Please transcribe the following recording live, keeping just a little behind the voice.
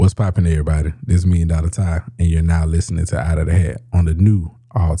What's poppin', everybody? This is $1 Million Ty, and you're now listening to Out of the Hat on the new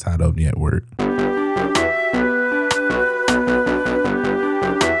All Tied Up Network.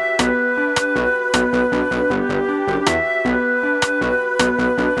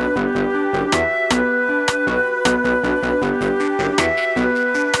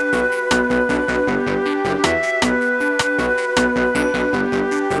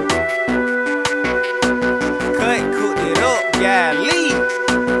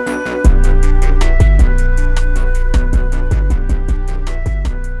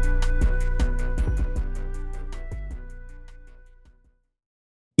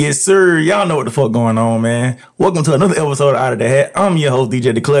 Yes, sir. Y'all know what the fuck going on, man. Welcome to another episode of Out of the Hat. I'm your host,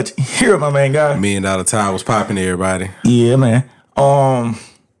 DJ The Clutch. Here with my man, guy. $1 Million Ty was popping, everybody. Yeah, man.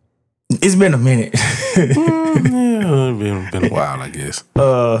 It's been a minute. It's been a while, I guess.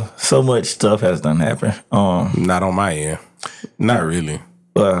 So much stuff has done happen. Not on my end. Not really.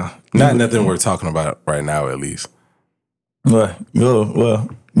 Not nothing we're talking about right now, at least. Well, you got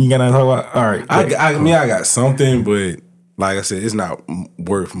nothing to talk about? All right. I got something, but like I said, it's not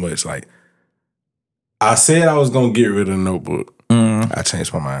worth much. Like, I said I was going to get rid of the notebook. I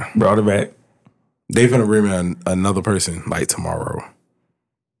changed my mind. Brought it back. They finna bring me another person, like, tomorrow.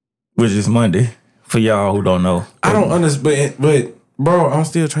 Which is Monday, for y'all who don't know. I don't understand, but, bro, I'm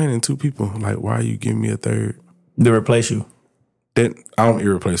still training 2 people. Like, why are you giving me a third? To replace you. I'm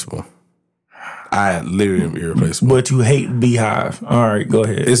irreplaceable. I literally am irreplaceable. But you hate Beehive. All right, go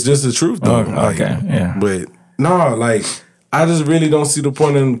ahead. It's just the truth, though. Okay, yeah. But, no, like, I just really don't see the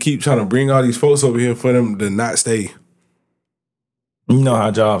point in them keep trying to bring all these folks over here for them to not stay. You know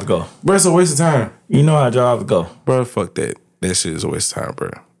how jobs go. Bro, it's a waste of time. You know how jobs go. Bro, fuck that. That shit is a waste of time, bro.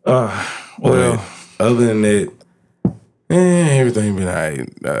 Well, but other than that, everything been all right.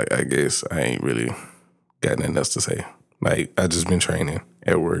 I guess I ain't really got nothing else to say. Like, I just been training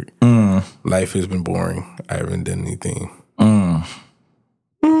at work. Life has been boring. I haven't done anything.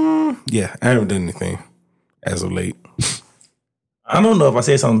 Yeah, I haven't done anything as of late. I don't know if I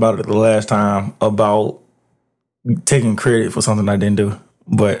said something about it the last time about taking credit for something I didn't do,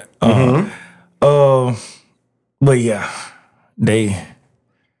 but but yeah, they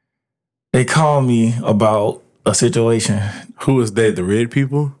called me about a situation. Who is they? The red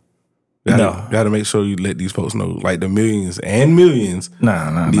people? No. Gotta make sure you let these folks know, like the millions and millions.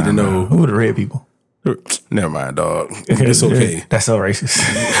 Need to know who are the red people. Never mind, dog. It's okay. That's so racist.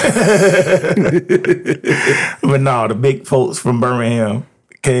 But no, the big folks from Birmingham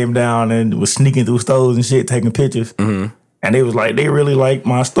came down and was sneaking through stores and shit, taking pictures. And they was like, they really like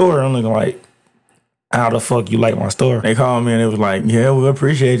my store. I'm looking like, how the fuck you like my store? They called me and it was like, yeah, we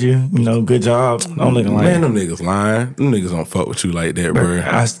appreciate you. You know, good job. I'm looking like, man, them niggas lying. Them niggas don't fuck with you like that, bro.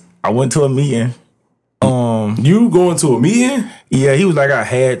 I went to a meeting. You going to a meeting? Yeah, he was like, I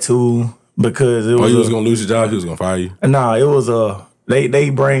had to. Because it was you was gonna lose your job, he was gonna fire you. Nah, it was they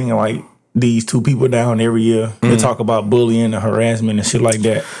bring like these 2 people down every year. They talk about bullying and harassment and shit like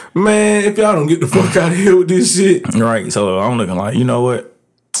that. Man, if y'all don't get the fuck out of here with this shit. Right. So I'm looking like, you know what?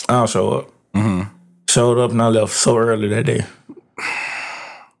 I'll show up. Showed up and I left so early that day.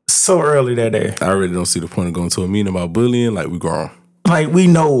 I really don't see the point of going to a meeting about bullying. Like, we grown. Like, we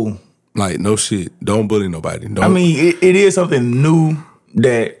know. Like, no shit. Don't bully nobody. Don't. I mean, it is something new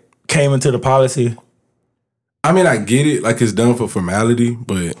that came into the policy. I mean, I get it, like it's done for formality,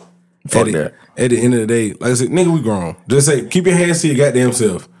 but at the end of the day, like I said, nigga, we grown. Just say, keep your hands to your goddamn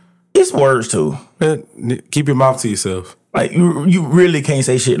self. It's words too. Keep your mouth to yourself. Like, you really can't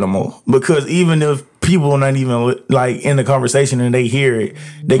say shit no more. Because even if people are not even like in the conversation and they hear it,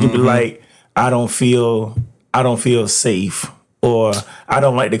 they can be like, I don't feel safe, or I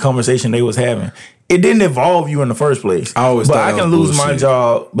don't like the conversation they was having. It didn't involve you in the first place. But I can lose my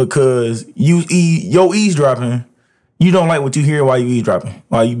job because your eavesdropping. You don't like what you hear while you eavesdropping,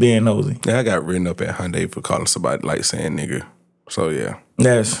 while you being nosy. Yeah, I got written up at Hyundai for calling somebody like saying nigga. So yeah,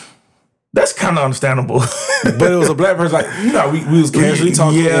 that's kind of understandable. But it was a black person. Like, you know, we was casually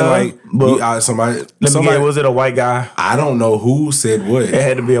talking. Yeah, and like somebody. Was it a white guy? I don't know who said what. It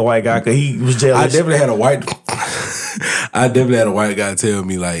had to be a white guy because he was jealous. I definitely had a white guy tell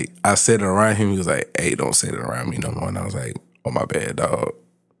me, like, I said it around him. He was like, hey, don't say it around me no more. And I was like, oh, my bad, dog.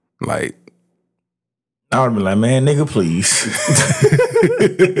 Like, I would have been like, man, nigga, please.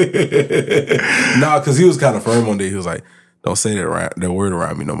 Nah, because he was kind of firm one day. He was like, don't say that word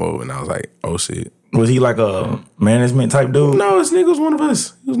around me no more. And I was like, oh, shit. Was he like a management type dude? No, this nigga was one of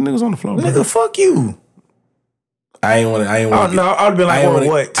us. He was niggas on the floor. Nigga, fuck you. I ain't want to. No, I'd be like, or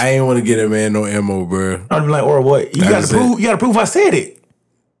what? I ain't want to get a man no ammo, bro. I'd be like, or what? You got to prove I said it.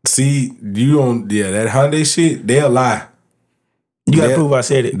 See, you don't. Yeah, that Hyundai shit, they'll lie. You gotta prove I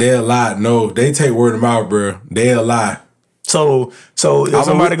said it. They'll lie. No, they take word of mouth, bro. They'll lie. So if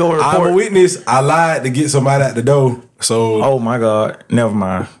somebody go report, I'm a witness. I lied to get somebody out the door. So, oh my God, never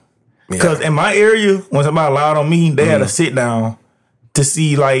mind. Because in my area, when somebody lied on me, they had to sit down to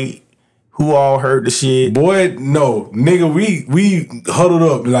see like who all heard the shit. Boy, no, nigga, we huddled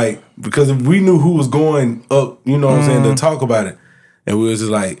up like because we knew who was going up. You know what I'm saying, to talk about it, and we was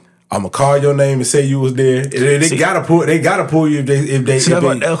just like, I'm gonna call your name and say you was there. They gotta pull you if they.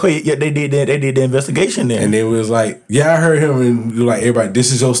 Yeah, they did the investigation then. And it was like, yeah, I heard him, and you're like, everybody,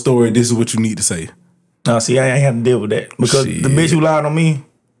 this is your story. This is what you need to say. No, see, I ain't have to deal with that because the bitch who lied on me,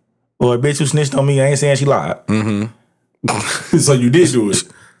 or a bitch who snitched on me, I ain't saying she lied. Mm-hmm. So you did do it.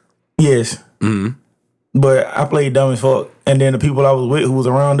 Yes. Mm-hmm. But I played dumb as fuck, and then the people I was with who was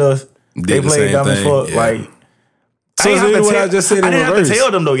around us, they played dumb as fuck. Yeah. Like. So I didn't have to tell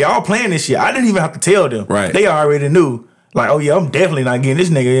them though. Y'all playing this shit. I didn't even have to tell them. Right. They already knew. Like, oh yeah, I'm definitely not getting this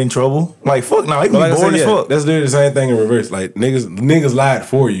nigga in trouble. Like, fuck no, he can be boring as fuck. That's literally the same thing in reverse. Like niggas lied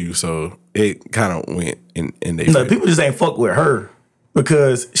for you, so it kind of went in their favor. People just ain't fuck with her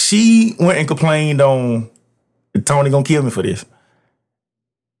because she went and complained on Tony gonna kill me for this.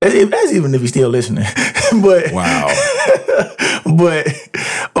 That's even if he's still listening. But wow. But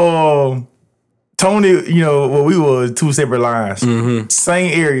Tony, you know, well, we were two separate lines. Mm-hmm.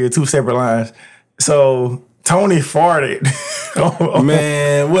 Same area, two separate lines. So Tony farted.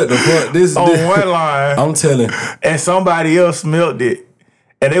 Man, what the fuck? This on one line. I'm telling. And somebody else smelled it.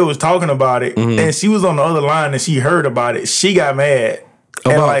 And they was talking about it. Mm-hmm. And she was on the other line and she heard about it. She got mad.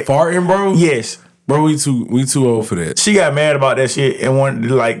 About farting, bro? Yes. Bro, we too old for that. She got mad about that shit and wanted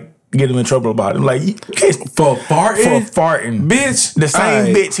to like get him in trouble about it. I'm like, you can't for farting? For farting. Bitch. The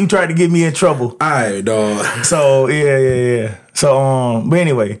same bitch who tried to get me in trouble. Alright, dog. So yeah. So but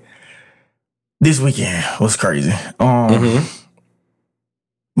anyway, this weekend was crazy. Bullock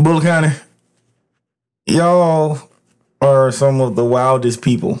County, y'all are some of the wildest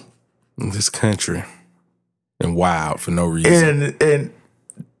people in this country. And wild for no reason. And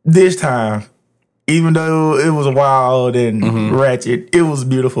this time, even though it was wild and ratchet, it was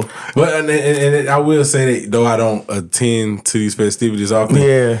beautiful. But and I will say that though I don't attend to these festivities often.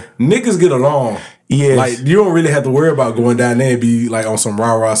 Yeah, niggas get along. Yeah, like you don't really have to worry about going down there and be like on some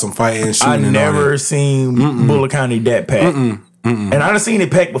rah-rah, some fighting, shooting. I never seen Bullock County that packed, and I've seen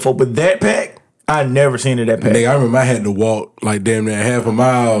it packed before, but that packed, I never seen it that packed. Nigga, I remember I had to walk like damn near half a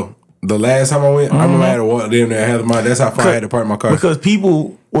mile. The last time I went, I remember I had to walk damn near half a mile. That's how far I had to park my car. Because what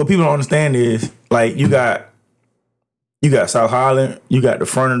people don't understand is like you got South Highland, you got the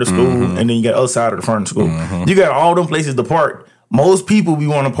front of the school, and then you got the other side of the front of the school. You got all them places to park. Most people be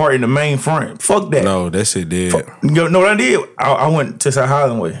want to park in the main front. Fuck that. No, that shit did. No, what I did, I went to South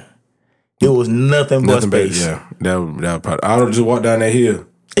Highland way. It was nothing but space. Yeah, that would probably. I would just walk down that hill.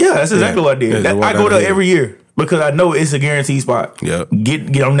 Yeah, that's exactly what I did. I go there every year. Because I know it's a guaranteed spot. Yep.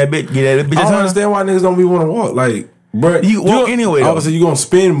 Get on that bitch. Get that bitch. I don't understand why niggas don't be want to walk. Like, bro, you walk anyway. Obviously, you gonna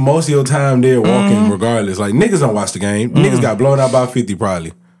spend most of your time there walking, regardless. Like niggas don't watch the game. Niggas got blown out by 50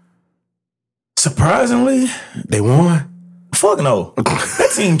 probably. Surprisingly, they won. Fuck no.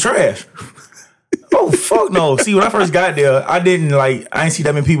 That team trash. Oh fuck no. See, when I first got there, I didn't see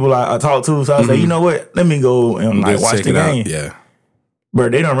that many people I talked to. So I was like, you know what? Let me go and watch the game. Yeah.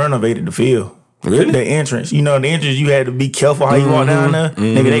 But they done renovated the field. Really? The entrance. You know, the entrance, you had to be careful how you walk down there.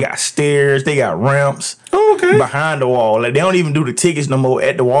 Nigga, they got stairs, they got ramps. Oh, okay. Behind the wall. Like, they don't even do the tickets no more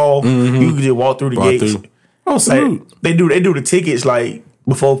at the wall. You can just walk through the gates. Oh, salute. Like, they do the tickets, like,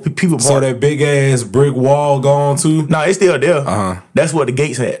 before people park. So that big-ass brick wall gone too? No, it's still there. That's what the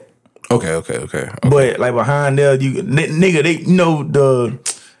gates at. Okay. But, like, behind there, nigga, they, you know,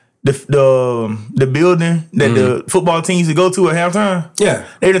 the building that the football teams to go to at halftime. Yeah,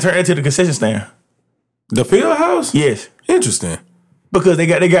 they done turned into the concession stand. The field house. Yes, interesting. Because they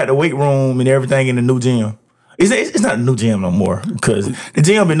got the weight room and everything in the new gym. It's not a new gym no more because the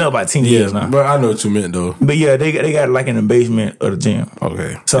gym been up about 10 years now. But I know what you meant though. But yeah, they got like in the basement of the gym.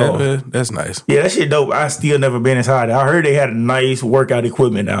 Okay, so that's nice. Yeah, that shit dope. I still never been inside. I heard they had a nice workout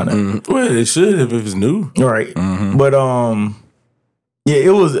equipment down there. Well, they should if it's new, right? But yeah,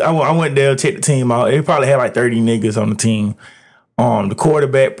 it was. I went there, checked the team out. They probably had like 30 niggas on the team. The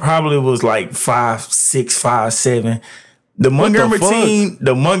quarterback probably was like 5'6", 5'7". The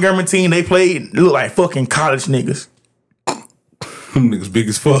Montgomery team they played looked like fucking college niggas. Niggas big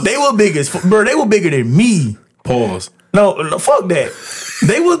as fuck. They were big as fuck, bro. They were bigger than me. Pause. No, fuck that.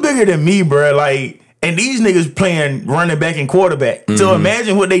 They was bigger than me, bro. Like, and these niggas playing running back and quarterback. So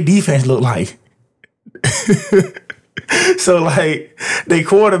imagine what they defense looked like. So like they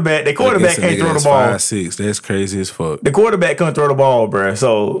quarterback can't throw the ball. 5'6". That's crazy as fuck. The quarterback couldn't throw the ball, bruh.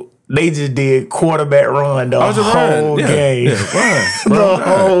 So they just did quarterback run the whole game. The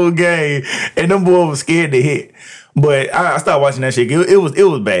whole game. And them boys was scared to hit. But I started watching that shit. It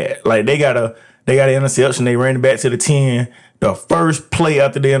was bad. Like they got an interception. They ran it back to the 10. The first play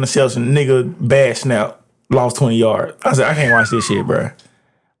after the interception, nigga bad snap, lost 20 yards. I said, I can't watch this shit, bruh.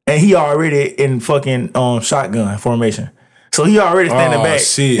 And he already in fucking shotgun formation. So he already standing back,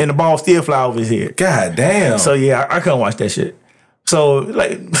 shit. And the ball still fly over his head. God damn. So yeah, I couldn't watch that shit. So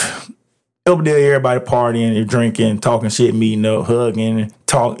like over there, everybody partying and drinking, talking shit, meeting up, hugging,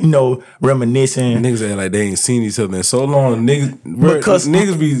 reminiscing. Niggas act like they ain't seen each other in so long.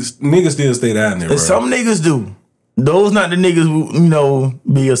 Niggas still stay down there, bro. Some niggas do. Those not the niggas who,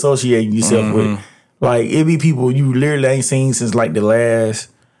 be associating yourself with. Like, it be people you literally ain't seen since like the last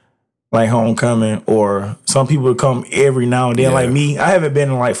like homecoming, or some people come every now and then. Yeah. Like me, I haven't been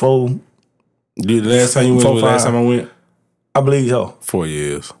in like 4. Dude, the last time you went was the last time I went? I believe so. 4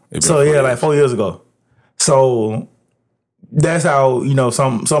 years. So yeah, like 4 years ago. So that's how,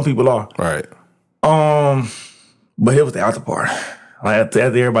 some people are. Right. But it was the after party. Like after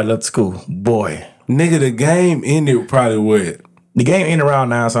everybody left school. Boy. Nigga, the game ended probably what? The game ended around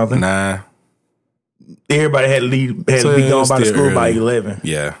 9 something. 9. Everybody had to be gone by the school early. By 11.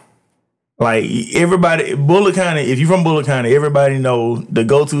 Yeah. Like everybody, Bullock County, if you're from Bullock County, everybody know the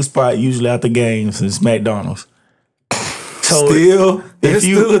go-to spot usually after games is McDonald's. So still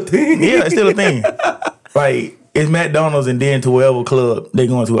a thing. Yeah, it's still a thing. Like it's McDonald's and then to whatever club they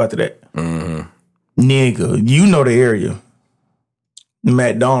going to after that. Mm-hmm. Nigga, you know the area.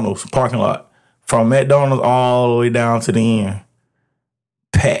 McDonald's parking lot. From McDonald's all the way down to the end.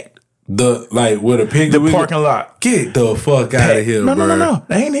 Packed. Where the pig. The parking lot. Get the fuck out of here, bro. No.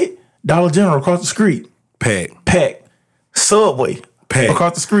 That ain't it. Dollar General across the street. Packed. Subway. Packed.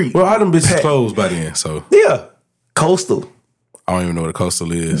 Across the street. Well, all them bitches closed by then, so. Yeah. Coastal. I don't even know what a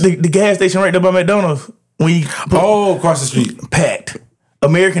Coastal is. The gas station right there by McDonald's. Across the street. Packed.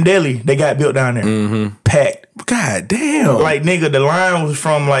 American Deli, they got built down there. Mm-hmm. Packed. God damn. Like, nigga, the line was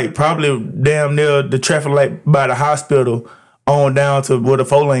from, like, probably damn near the traffic light by the hospital on down to where the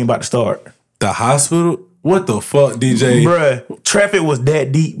 4-lane about to start. The hospital? What the fuck, DJ? Bruh, traffic was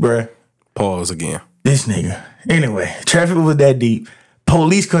that deep, bruh. Pause again. This nigga. Anyway, traffic was that deep.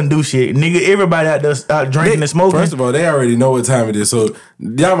 Police couldn't do shit. Nigga, everybody out there out drinking and smoking. First of all, they already know what time it is, so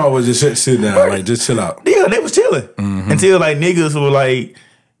y'all might well just sit down, right. Like, just chill out. Yeah, they was chilling. Mm-hmm. Until, like, niggas were like,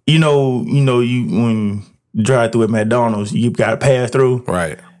 you when you drive through at McDonald's, you got to pass through.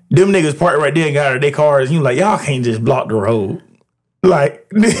 Right. Them niggas parked right there and got out of their cars. You like, y'all can't just block the road. Like,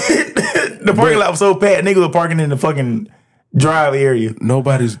 the parking lot was so packed, niggas were parking in the fucking drive area.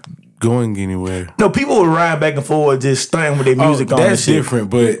 Nobody's going anywhere. No, people would ride back and forth just stunting with their music on. That's different,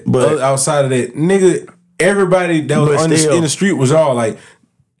 but outside of that, nigga, everybody that was in the street was all like,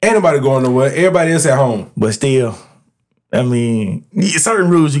 ain't nobody going nowhere. Everybody else at home. But still, I mean, certain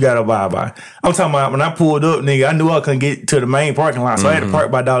rules you gotta abide by. I'm talking about when I pulled up, nigga, I knew I couldn't get to the main parking lot, so I had to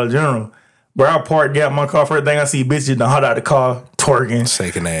park by Dollar General. Bro, I parked, get out my car, first thing I see bitches done hot out the car, twerking.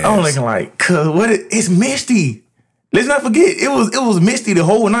 Shaking ass. I'm looking like, cuz, it's misty. Let's not forget, it was misty the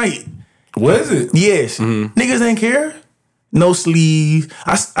whole night. Was it? Yes. Mm-hmm. Niggas ain't care. No sleeves.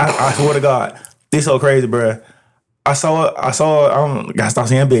 I swear to God, this so crazy, bro. I gotta stop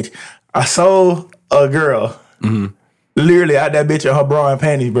saying bitch. I saw a girl literally out that bitch in her bra and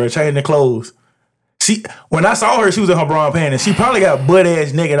panties, bro, changing the clothes. When I saw her, she was in her bra and panties. She probably got butt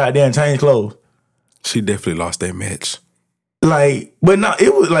ass naked out there and changed clothes. She definitely lost that match. Like, but no,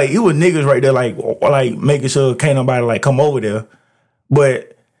 it was niggas right there, like making sure can't nobody like come over there.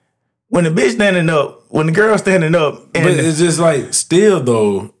 But when the bitch standing up, when the girl standing up, and but it's just like still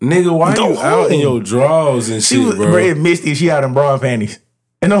though, nigga, why you out in your drawers and shit, bro? Red misty, she out in bra and panties.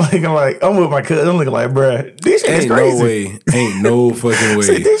 And I'm looking like, I'm with my cousin. I'm looking like, bruh, this shit is crazy. No way. Ain't no fucking way.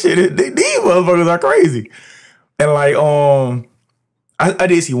 See, this shit, these motherfuckers are crazy. And like, I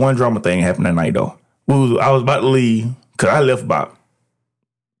did see one drama thing happen that night though. I was about to leave because I left about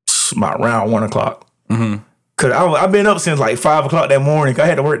around 1 o'clock. Mm-hmm. Cause I've been up since like 5 o'clock that morning. Cause I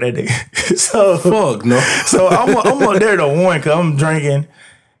had to work that day. So fuck no. So I'm up there to 1 cause I'm drinking.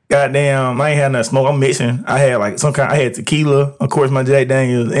 Goddamn, I ain't had nothing smoke. I'm mixing. I had like I had tequila, of course, my Jack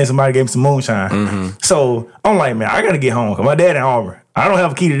Daniels, and somebody gave me some moonshine. Mm-hmm. So I'm like, man, I gotta get home because my dad in Auburn. I don't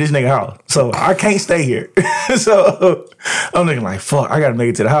have a key to this nigga house, so I can't stay here. So I'm thinking like, fuck, I gotta make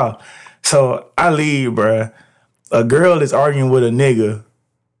it to the house. So I leave, bruh. A girl is arguing with a nigga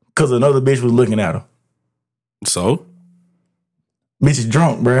because another bitch was looking at her. So? Bitch is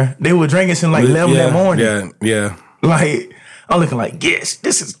drunk, bruh. They were drinking since like 11 that morning. Yeah. Like, I'm looking like, yes,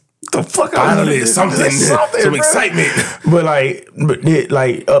 this is the fuck. Finally, something, some excitement.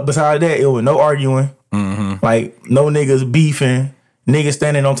 But besides that, it was no arguing. Like, no niggas beefing. Niggas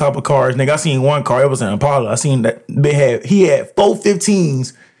standing on top of cars. Nigga, I seen one car. It was an Impala. I seen that he had 4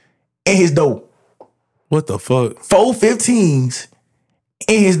 15s in his door. What the fuck? 4 15s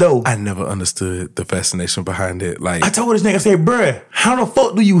in his door. I never understood the fascination behind it. Like, I told this nigga, I said, bruh, how the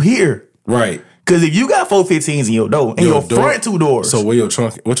fuck do you hear? Right. Because if you got 4 15s in your door, and your front 2 doors. So what's your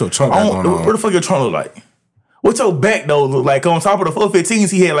trunk got going on? What the fuck your trunk look like? What's your back door look like? On top of the 4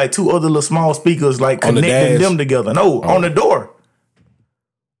 15s, he had like 2 other little small speakers like connecting them together. No, on the door.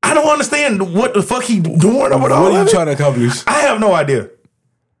 I don't understand what the fuck he doing over there. What are you trying to accomplish? I have no idea.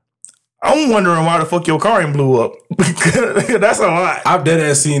 I'm wondering why the fuck your car ain't blew up. That's a lot. I've dead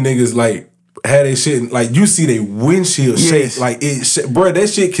ass seen niggas like had they shit like you see they windshield shake like it, bro. That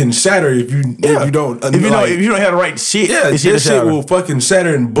shit can shatter if you don't if you don't have the right shit. Yeah, that shit will fucking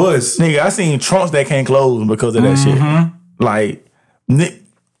shatter and bust. Nigga, I seen trunks that can't close because of that shit. Like,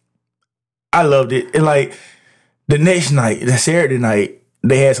 I loved it. And like the next night, the Saturday night,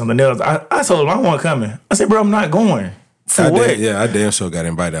 they had something else. I told them I wasn't coming. I said, bro, I'm not going. For what? I damn sure got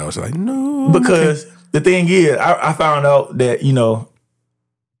invited. I was like, no. Because the thing is, I found out that,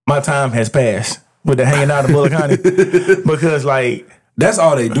 my time has passed with the hanging out in Bullock County. Because like that's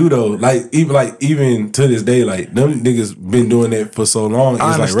all they do though. Like even to this day, like them niggas been doing that for so long. It's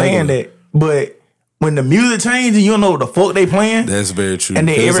I understand like that. But when the music changes and you don't know what the fuck they playing. That's very true. And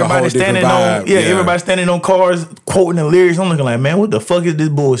then everybody standing on everybody standing on cars quoting the lyrics. I'm looking like, man, what the fuck is this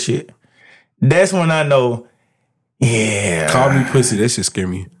bullshit? That's when I know, call me pussy. That shit scare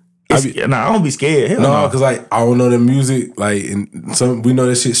me. I don't be scared. Hell no, because like I don't know the music. Like, and we know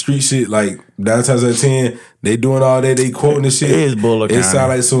that shit, street shit. Like 9 times out of 10, they doing all that. They quoting the shit. It is Bullock County.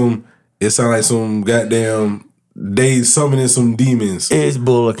 It sound like some goddamn. They summoning some demons. It's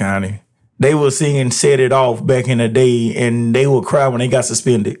Bullock County. They were singing "Set It Off" back in the day, and they would cry when they got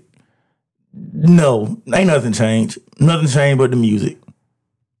suspended. No, ain't nothing changed. Nothing changed but the music.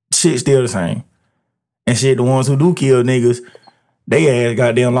 Shit still the same. And shit, the ones who do kill niggas, they ass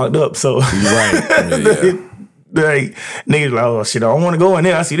goddamn locked up. So right, like niggas like, oh shit, I don't want to go in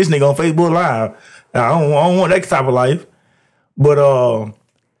there. I see this nigga on Facebook Live. I don't want that type of life. But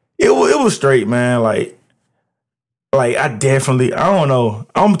it was straight, man. Like I don't know.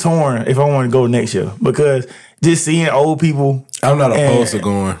 I'm torn if I want to go next year because just seeing old people. I'm not opposed to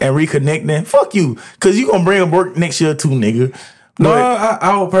going and reconnecting. Fuck you, because you gonna bring up work next year too, nigga. No,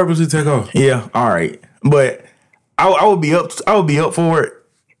 I will purposely take off. Yeah, all right, but I would be up. I would be up for it.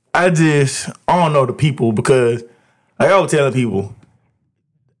 I don't know the people because like I was telling people,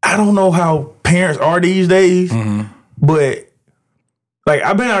 I don't know how parents are these days, but like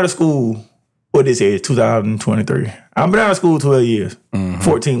I've been out of school. What this is 2023. I've been out of school 12 years.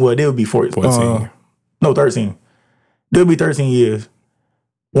 14. Well, they'll be 14. No, 13. They'll be 13 years.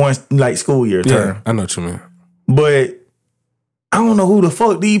 Once like school year term. Yeah, I know what you mean. But I don't know who the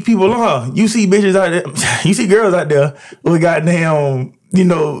fuck these people are. You see bitches out there, you see girls out there with goddamn,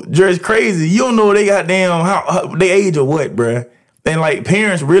 dressed crazy. You don't know they goddamn how they age or what, bruh. And like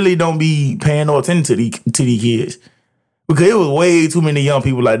parents really don't be paying no attention to these kids. Because it was way too many young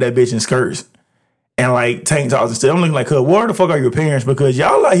people like that bitch in skirts. And like tank tops and stuff. I'm looking like, where the fuck are your parents? Because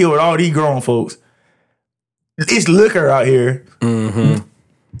y'all out here with all these grown folks. It's liquor out here.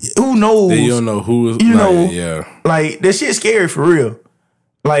 Who knows? You don't know who is. Like that shit scary for real.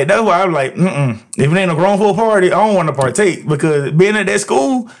 Like that's why I'm like, if it ain't a grown folk party, I don't want to partake because being at that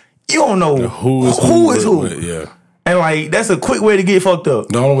school, you don't know who is who. Yeah. And like that's a quick way to get fucked up.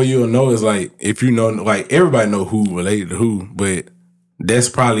 The only way you'll know is like if you know, like everybody know who related to who, but that's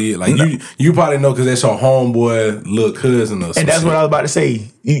probably it. Like you probably know because that's your homeboy, little cousin or something. And that's what I was about to say.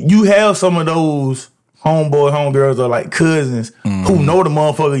 You have some of those homegirls or like cousins who know the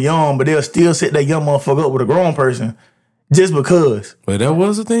motherfucker young, but they'll still set that young motherfucker up with a grown person just because. But that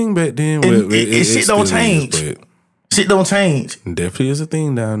was a thing back then. Shit don't change. Shit don't change. Definitely is a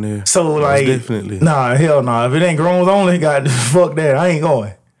thing down there. So like, definitely. Nah, hell no. If it ain't grown only, God, fuck that. I ain't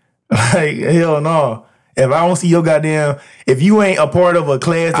going. Like hell no. If I don't see your goddamn, if you ain't a part of a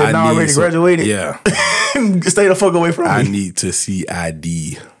class that already graduated, stay the fuck away from me. I need to see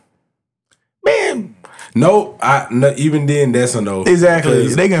ID. Man. No, even then that's a no. Exactly.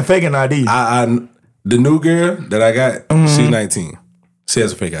 They can fake an ID. The new girl that I got, she's 19. She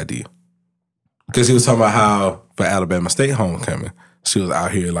has a fake ID. Because she was talking about how for Alabama State homecoming, she was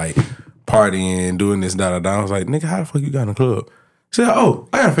out here like partying, doing this, da. I was like, nigga, how the fuck you got in the club? She said, oh,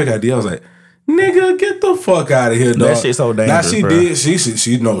 I got a fake ID. I was like, nigga, get the fuck out of here, dog. That shit's so dangerous. Now she did.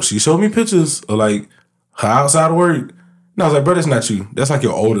 She showed me pictures of like her outside of work. And I was like, bro, that's not you. That's like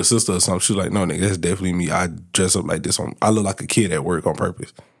your older sister or something. She was like, no, nigga, that's definitely me. I dress up like this. I look like a kid at work on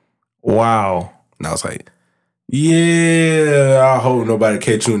purpose. Wow. And I was like, yeah, I hope nobody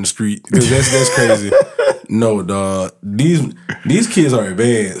catch you in the street. Because that's crazy. No, dog. These kids are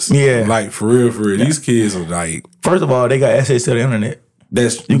advanced. Yeah. Like, for real, for real. These kids are like... First of all, they got access to the internet. You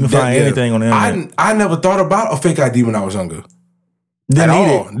can find anything on the internet. I never thought about a fake ID when I was younger.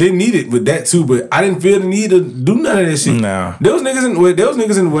 Didn't need it with that too, but I didn't feel the need to do none of that shit. Nah. There was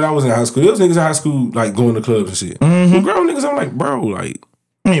niggas in when I was in high school. There was niggas in high school like going to clubs and shit. With grown niggas, I'm like, bro, like...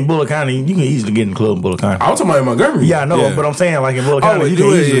 I mean, Bullock County, you can easily get in the club in Bullock County. I was talking about in Montgomery. Yeah, I know, but I'm saying like in Bullock County, you can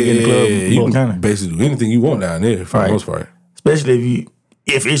easily get in the club in Bullock County. Basically do anything you want down there for the most part. Especially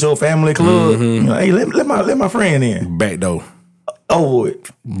if it's your family club. You know, hey, let my friend in. Back door.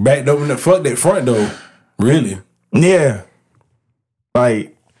 Back door. Fuck that front door. Really? Yeah.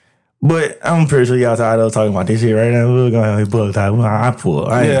 Like, but I'm pretty sure y'all tired of talking about this shit right now. We're going to pull time. I pull.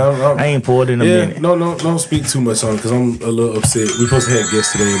 I ain't pulled in a minute. No, don't speak too much on it because I'm a little upset. We supposed to have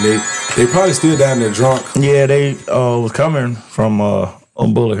guests today, and they probably still down there drunk. Yeah, they was coming from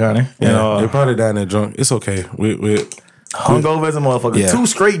Bullock County. Yeah, they probably down there drunk. It's okay. We hungover as a motherfucker. Yeah. 2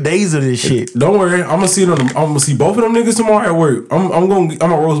 straight days of this shit. Don't worry, I'm gonna see them. I'm gonna see both of them niggas tomorrow at work. I'm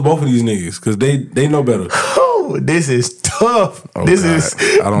gonna roast both of these niggas because they know better. Oh, this is tough. This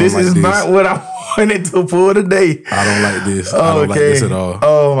is not what I wanted to pull today. I don't like this. I don't like this at all.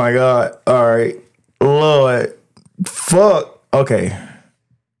 Oh my god. All right, Lord, fuck. Okay.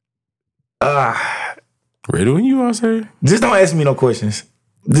 Ready when you are, sir? Just don't ask me no questions.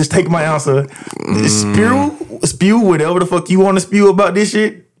 Just take my answer. Spew whatever the fuck you want to spew about this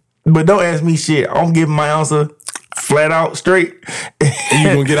shit. But don't ask me shit. I'm giving my answer flat out straight. And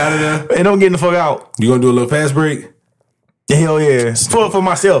you gonna get out of there? And don't get the fuck out. You gonna do a little fast break? Hell yeah. For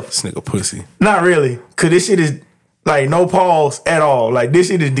myself. This nigga pussy. Not really. Cause this shit is like no pause at all. Like this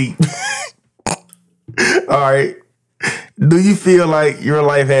shit is deep. All right. Do you feel like your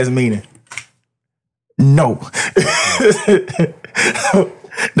life has meaning? No.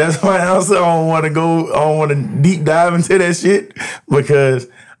 That's my answer. I don't want to deep dive into that shit because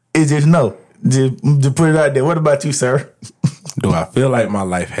it's just no. Just put it out there. What about you, sir? Do I feel like my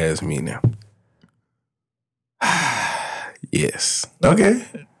life has meaning? Yes. Okay.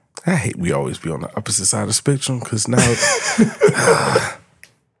 I hate we always be on the opposite side of the spectrum because now,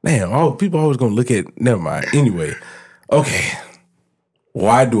 man, people always gonna look at. Never mind. Anyway, okay.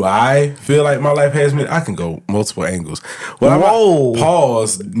 Why do I feel like my life has meaning? I can go multiple angles. Well, whoa.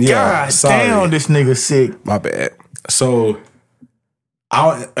 Pause. Yeah. God damn, this nigga sick. My bad. So,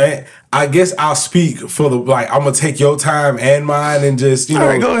 I guess I'll speak for the, like, I'm going to take your time and mine and just, you know. All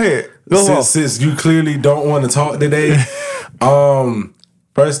right, go ahead. Since you clearly don't want to talk today.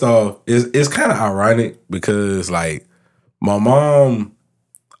 First off, it's kind of ironic because, like, my mom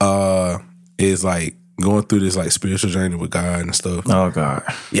is, like, going through this like spiritual journey with God and stuff. Oh God.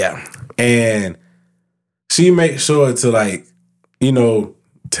 Yeah. And she makes sure to like, you know,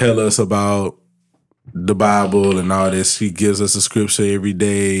 tell us about the Bible and all this. She gives us a scripture every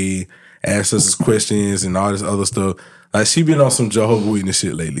day, asks us questions and all this other stuff. Like she been on some Jehovah's Witness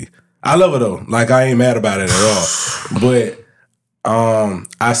shit lately. I love her though. Like I ain't mad about it at all. But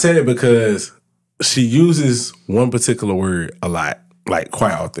I said it because she uses one particular word a lot, like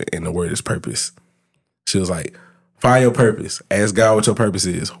quite often, and the word is purpose. She was like, find your purpose. Ask God what your purpose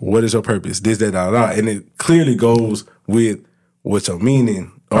is. What is your purpose? This, that, that. And it clearly goes with what your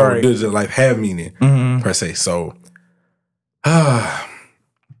meaning or does your life have meaning per se. So I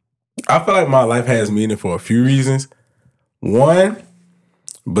feel like my life has meaning for a few reasons. One,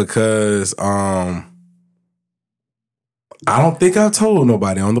 because I don't think I told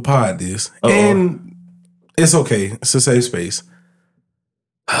nobody on the pod this. And it's okay. It's a safe space.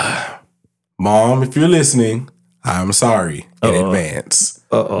 Mom, if you're listening, I'm sorry in advance.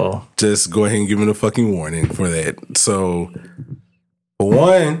 Just go ahead and give me the fucking warning for that. So, for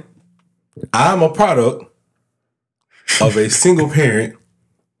one, I'm a product of a single parent,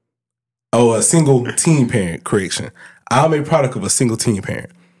 a single teen parent, correction. I'm a product of a single teen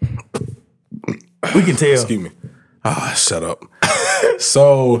parent. We can tell. Excuse me. Shut up.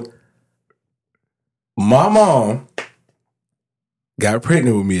 So, my mom got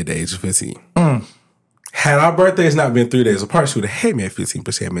pregnant with me at the age of 15. Had our birthdays not been 3 days apart, she would have had me at 15,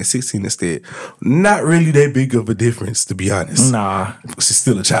 but she had me at 16 instead. Not really that big of a difference, to be honest. Nah. She's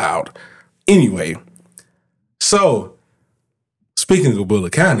still a child. Anyway, so, speaking of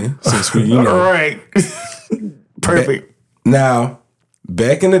Bullock County, since we, you know. Right. Perfect. Now,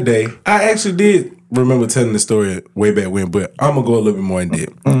 back in the day, I actually did remember telling the story way back when, but I'm going to go a little bit more in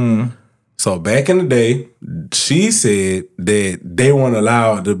depth. So back in the day, she said that they weren't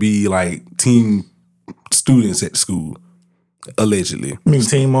allowed to be like teen students at school, allegedly. You mean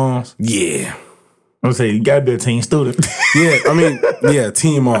teen moms? Yeah. I'm gonna say you gotta be a teen student. Yeah,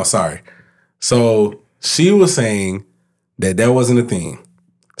 teen mom, sorry. So she was saying that wasn't a thing.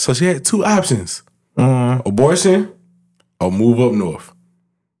 So she had two options. Abortion or move up north.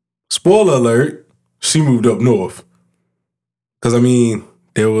 Spoiler alert, she moved up north. Because, I mean,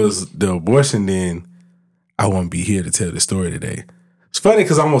 there was the abortion then. I won't be here to tell the story today. It's funny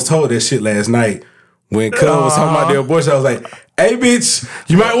because I almost told that shit last night when Cuz was talking about the abortion. I was like, hey, bitch,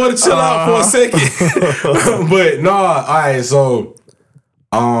 you might want to chill out for a second. But, no, all right, so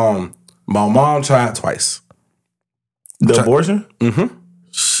my mom tried twice. The abortion? Mm-hmm.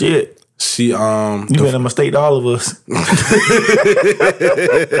 Shit. She You made a mistake to all of us.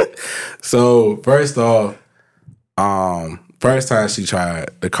 So first off, first time she tried,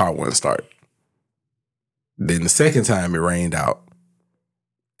 the car wouldn't start. Then the second time it rained out.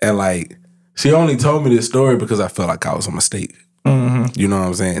 And like she only told me this story because I felt like I was a mistake. Mm-hmm. You know what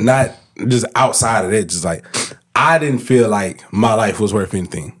I'm saying? Not just outside of that, just like I didn't feel like my life was worth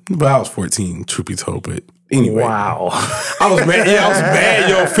anything. But I was 14, truth be told, but anyway. Wow. I was mad. Yeah, I was mad,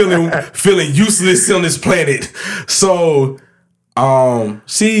 yo, feeling useless on this planet. So,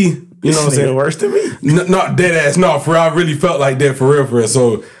 she, you know what I'm saying? Worse than me. Not dead ass. No, for real. I really felt like that for real.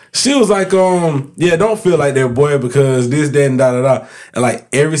 So she was like, yeah, don't feel like that, boy, because this, that, and da. And like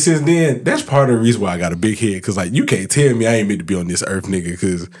ever since then, that's part of the reason why I got a big head. Cause like you can't tell me I ain't meant to be on this earth, nigga.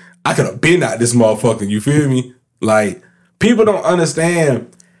 Cause I could have been out this motherfucker. You feel me? Like people don't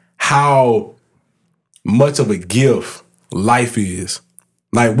understand how much of a gift life is.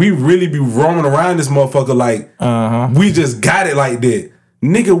 Like we really be roaming around this motherfucker like we just got it like that.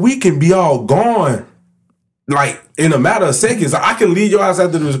 Nigga, we can be all gone like in a matter of seconds. I can leave your ass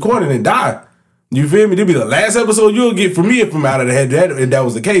after the recording and die. You feel me? This be the last episode you'll get from me if I'm out of the head. If that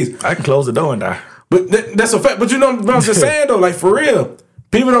was the case. I can close the door and die. But that's a fact. But you know what I'm just saying though, like for real.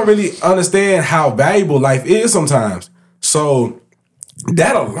 People don't really understand how valuable life is sometimes. So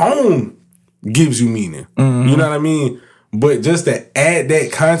that alone gives you meaning. Mm-hmm. You know what I mean? But just to add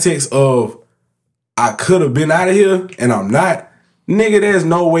that context of I could have been out of here and I'm not, nigga, there's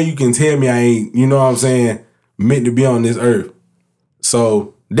no way you can tell me I ain't, you know what I'm saying, meant to be on this earth.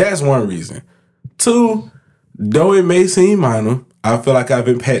 So that's one reason. Two, though it may seem minor, I feel like I've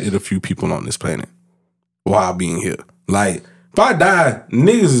impacted a few people on this planet while being here. Like, if I die,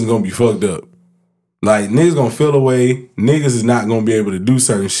 niggas is gonna be fucked up. Like, niggas gonna feel away. Niggas is not gonna be able to do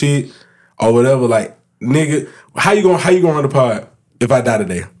certain shit or whatever. Like, nigga, how you gonna run the pod if I die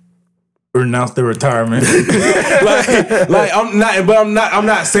today? Renounce the retirement. like I'm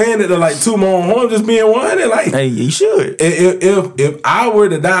not saying that to like two more home, just being one. And like, hey, you should. If I were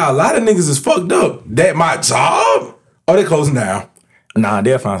to die, a lot of niggas is fucked up. That my job or they closing down. Nah,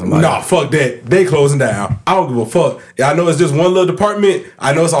 they'll find somebody. Nah, fuck that. They closing down. I don't give a fuck. I know it's just one little department.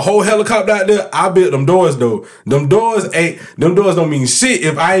 I know it's a whole helicopter out there. I built them doors though. Them doors don't mean shit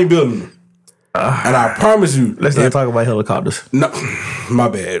if I ain't building them. And I promise you. Let's not talk about helicopters. No, my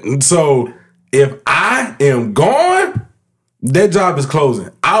bad. So if I am gone, that job is closing.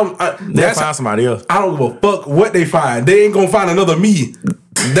 They'll find somebody else. I don't give a fuck what they find. They ain't gonna find another me.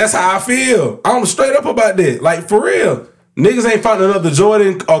 That's how I feel. I'm straight up about that. Like for real. Niggas ain't found another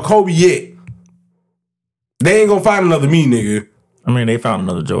Jordan or Kobe yet. They ain't gonna find another me, nigga. I mean, they found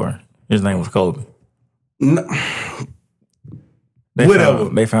another Jordan. His name was Kobe. No. Whatever.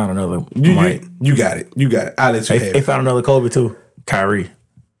 They found another Mike. You got it. I'll let you have it. They found another Kobe too. Kyrie.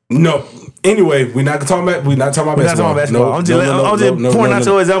 No. Anyway, we're not talking about basketball. I'm just pointing out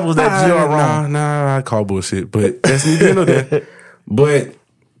your examples that you are wrong. Nah, I call bullshit. But that's neither nor that. But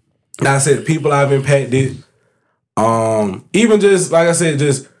like I said, people I've impacted. Even just like I said,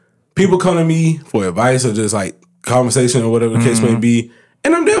 just people come to me for advice or just like conversation or whatever the case may be,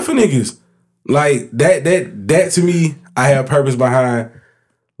 and I'm there for niggas. Like that to me, I have purpose behind.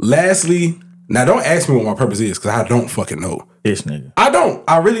 Lastly, now don't ask me what my purpose is because I don't fucking know. This nigga, I don't.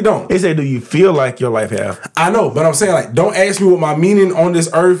 I really don't. They say, do you feel like your life have? I know, but I'm saying like, don't ask me what my meaning on this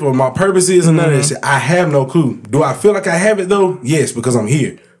earth or my purpose is and none of that shit. I have no clue. Do I feel like I have it though? Yes, because I'm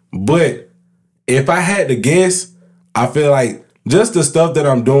here. But if I had to guess, I feel like just the stuff that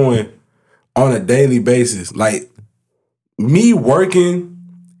I'm doing on a daily basis, like me working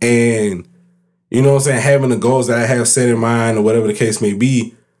and, you know what I'm saying, having the goals that I have set in mind or whatever the case may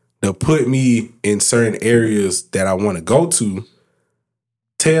be, to put me in certain areas that I want to go to,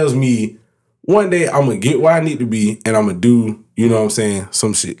 tells me one day I'm going to get where I need to be and I'm going to do, you know what I'm saying,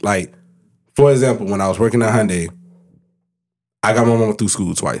 some shit. Like, for example, when I was working at Hyundai, I got my mama through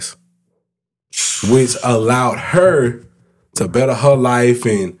school twice. which allowed her to better her life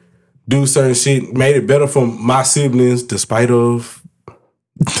and do certain shit, made it better for my siblings despite of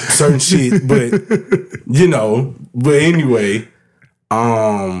certain shit. But, but anyway,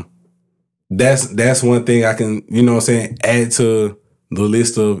 that's one thing I can, add to the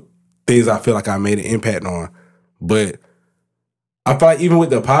list of things I feel like I made an impact on. But I feel like even with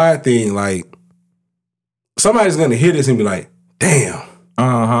the pod thing, like, somebody's gonna hear this and be like, damn,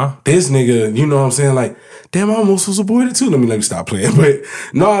 this nigga, you know what I'm saying? Like, damn, I almost was aborted too. Let me stop playing. But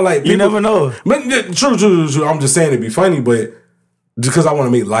no, like, you never know. But true. I'm just saying it'd be funny, but just because I want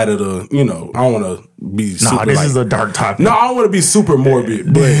to make light of the, I don't want to be super. This is a dark topic. No, I don't want to be super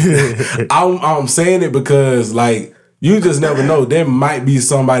morbid, but I'm saying it because, like, you just never know. There might be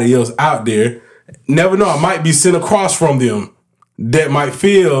somebody else out there. Never know. I might be sitting across from them that might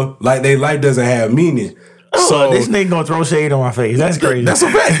feel like their life doesn't have meaning. So this nigga gonna throw shade on my face. That's crazy. That's a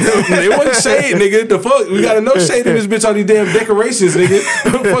fact. It wasn't shade, nigga. The fuck? We got no shade in this bitch on these damn decorations,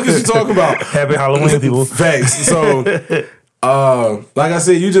 nigga. What the fuck is you talking about? Happy Halloween, people. Facts. So, like I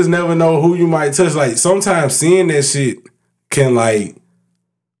said, you just never know who you might touch. Like, sometimes seeing that shit can, like,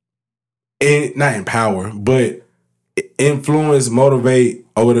 not empower, but influence, motivate,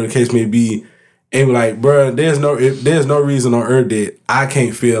 or whatever the case may be. And be like, bro, there's no reason on earth that I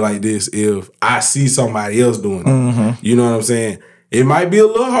can't feel like this if I see somebody else doing it. You know what I'm saying? It might be a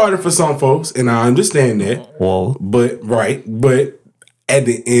little harder for some folks, and I understand that. Whoa. But at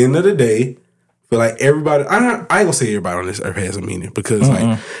the end of the day, I feel like everybody, I ain't gonna say everybody on this earth has a meaning, because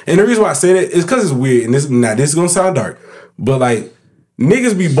like, and the reason why I say that is because it's weird, and this is gonna sound dark, but like,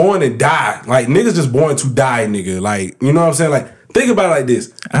 niggas be born to die. Like, niggas just born to die, nigga. Like, you know what I'm saying? Like, think about it like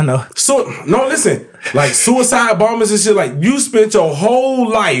this. I know. So, no, listen. Like, suicide bombers and shit, like, you spent your whole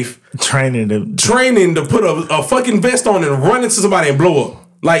life training to put a fucking vest on and run into somebody and blow up.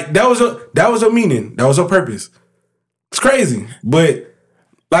 Like, that was your meaning. That was your purpose. It's crazy. But,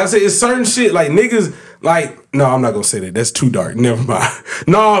 like I said, it's certain shit, like, niggas, like, no, I'm not gonna say that. That's too dark. Never mind.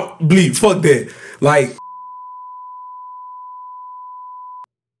 No, bleep. Fuck that. Like,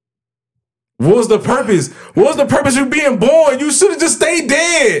 what was the purpose? What was the purpose of being born? You should have just stayed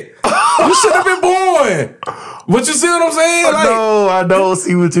dead. You should have been born. But you see what I'm saying? Like, no, I don't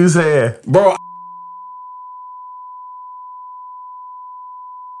see what you saying. Bro.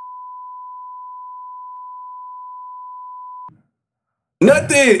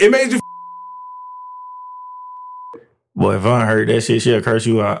 Nothing. It made you. Boy, if I heard that shit, she'll curse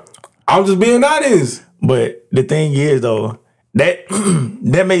you out. I'm just being honest. But the thing is, though, that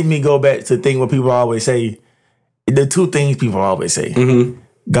made me go back to the thing what people always say. The two things people always say.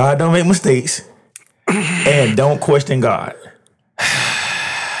 God don't make mistakes, and don't question God.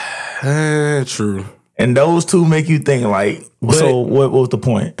 True. And those two make you think, like, so what was the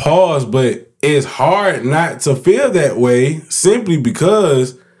point? Pause, but it's hard not to feel that way simply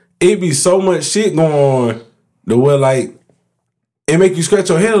because it be so much shit going on the way, like, it make you scratch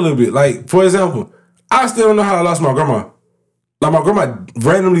your head a little bit. Like, for example, I still don't know how I lost my grandma. Like, my grandma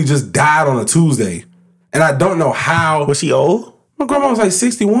randomly just died on a Tuesday. And I don't know how. Was she old? My grandma was like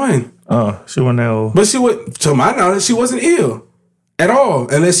 61. Oh, she wasn't that old. But to my knowledge, she wasn't ill at all.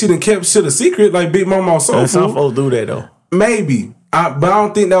 Unless she done kept shit a secret, like Big Mama on Soul Food. Some folks do that, though. Maybe. But I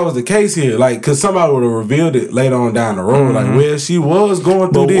don't think that was the case here. Like, because somebody would have revealed it later on down the road. Like, well, she was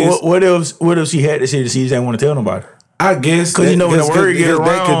going through this. What if she had this shit that she just didn't want to tell nobody? I guess. Because, when the word get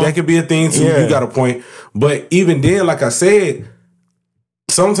around. That could be a thing, too. Yeah. You got a point. But even then, like I said,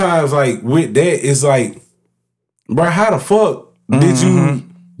 sometimes, like, with that, it's like, bro, how the fuck did you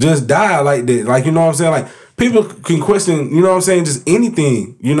just die like that? Like, you know what I'm saying? Like, people can question, you know what I'm saying, just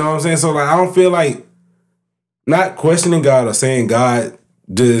anything. You know what I'm saying? So, like, I don't feel like not questioning God or saying God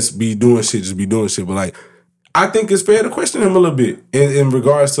just be doing shit. But, like, I think it's fair to question him a little bit in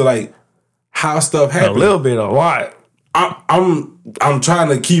regards to, like, how stuff happens. A little bit, a lot. I'm trying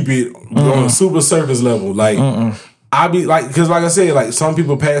to keep it on a super surface level. Like, I be like, because like I said, like, some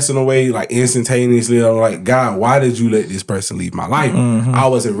people passing away like instantaneously. I'm like, God, why did you let this person leave my life? I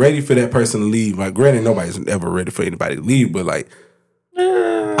wasn't ready for that person to leave. Like, granted, nobody's ever ready for anybody to leave, but like,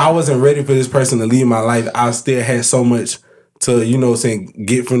 I wasn't ready for this person to leave my life. I still had so much to, you know, saying,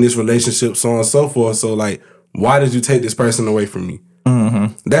 get from this relationship, so on and so forth. So like, why did you take this person away from me?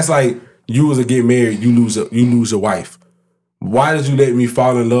 That's like you was to get married, you lose your wife. Why did you let me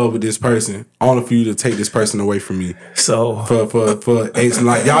fall in love with this person only for you to take this person away from me? So for X,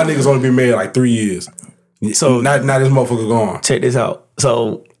 like, y'all niggas only been married like 3 years. So not this motherfucker gone. Check this out.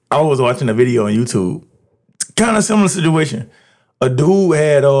 So I was watching a video on YouTube. Kind of similar situation. A dude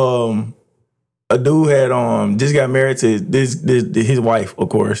had a dude had just got married to his wife, of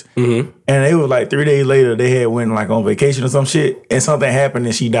course. Mm-hmm. And it was like 3 days later they had went like on vacation or some shit, and something happened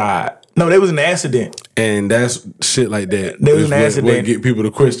and she died. No, there was an accident. And that's shit like that. There was an accident. What get people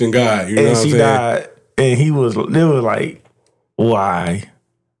to question God. You know what I'm saying? And she died, and it was like, why?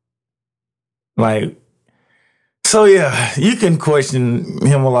 Like, so yeah, you can question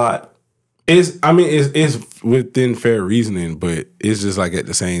him a lot. It's within fair reasoning, but it's just like at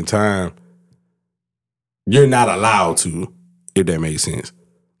the same time, you're not allowed to, if that makes sense.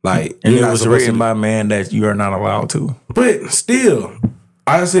 Like, and it was written by a man that you are not allowed to. But still,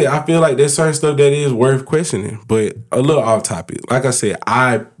 I feel like there's certain stuff that is worth questioning, but a little off topic. Like I said,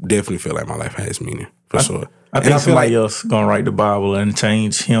 I definitely feel like my life has meaning, for sure. I think somebody else gonna write the Bible and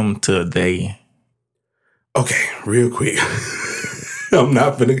change him to they. Okay, real quick. I'm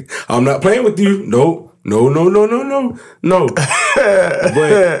not playing with you. No. But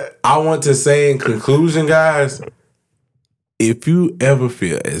I want to say in conclusion, guys, if you ever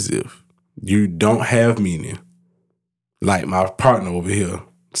feel as if you don't have meaning, like my partner over here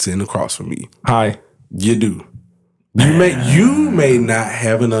sitting across from me. Hi. You do. You may not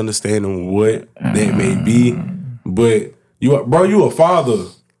have an understanding of what that may be, but you a father.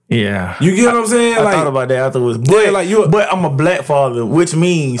 Yeah. You get what I'm saying? I thought about that afterwards. But I'm a black father, which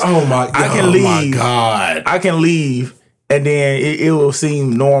means oh my God. I can leave and then it will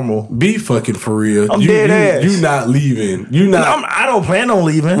seem normal. Be fucking for real. I'm dead ass. You not leaving. You not. I don't plan on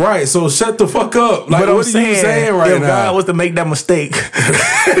leaving. Right. So shut the fuck up. Like, what are you saying right if now? God was to make that mistake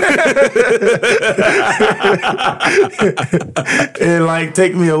and like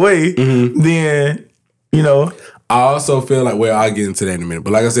take me away, then you know. I also feel like, well, I'll get into that in a minute.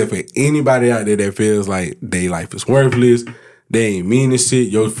 But like I said, for anybody out there that feels like their life is worthless, they ain't mean as shit,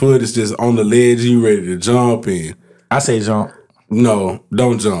 your foot is just on the ledge, you ready to jump in. I say jump. No,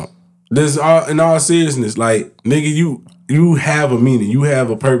 don't jump. This in all seriousness, like, nigga, you have a meaning. You have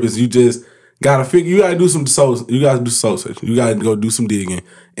a purpose. You just gotta figure, you gotta do some soul searching. You gotta go do some digging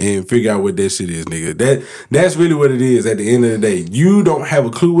and figure out what that shit is, nigga. That's really what it is at the end of the day. You don't have a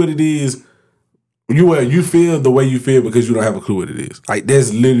clue what it is. You feel the way you feel because you don't have a clue what it is. Like,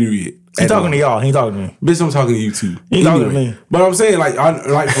 that's literally it. He talking to y'all. He talking to me. Bitch, I'm talking to you too. He talking to me. But I'm saying, like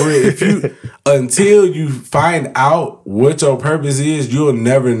for real, if you until you find out what your purpose is, you'll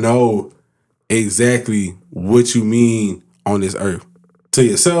never know exactly what you mean on this earth to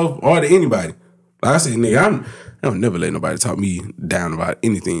yourself or to anybody. Like I said, nigga, I don't never let nobody talk me down about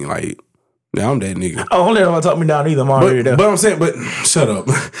anything. Like, yeah, I'm that nigga. Oh, don't let nobody talk me down either. I'm already there. But I'm saying, shut up.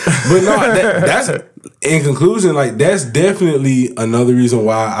 But no, that's in conclusion, like, that's definitely another reason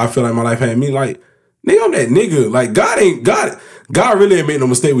why I feel like my life had me. Like, nigga, I'm that nigga. Like, God really ain't made no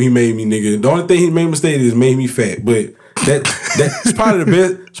mistake when he made me, nigga. The only thing he made a mistake is made me fat. But that's probably the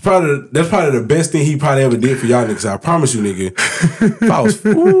best. That's probably the best thing he probably ever did for y'all niggas. I promise you, nigga.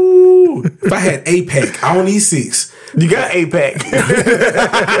 If I had 8-pack, I don't need 6. You got 8-pack.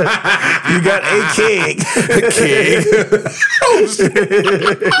 You got a keg. A keg. Oh, shit.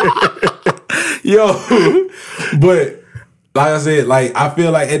 Yo, but like I said, like, I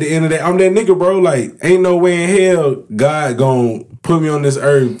feel like at the end of the day, I'm that nigga, bro. Like, ain't no way in hell God gonna put me on this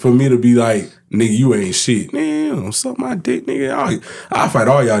earth for me to be like, nigga, you ain't shit. Man, suck my dick, nigga. I'll fight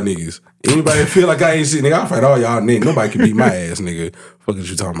all y'all niggas. Anybody that feel like I ain't shit, nigga, I'll fight all y'all niggas. Nobody can beat my ass, nigga. Fuck is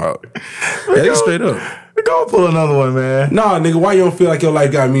you talking about? Yeah, straight up. Go pull another one, man. Nah, nigga, why you don't feel like your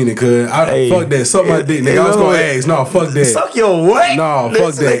life got meaning? Cause fuck that. Suck my dick, nigga. I was gonna ask. No, fuck that. Suck your what? No,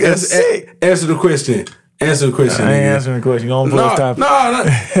 fuck that. Answer the question. Answer the question. I ain't answering the question. You don't pull this topic. No.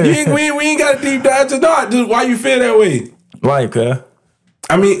 We ain't got a deep dive. Just why you feel that way? Life, cuz.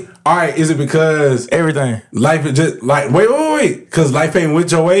 I mean, all right, is it because everything? Life is just like, wait. Because life ain't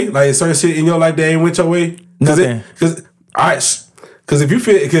went your way? Like, certain shit in your life that ain't went your way? Nothing. Because if you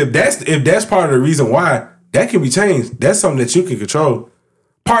feel, if that's part of the reason why, that can be changed. That's something that you can control.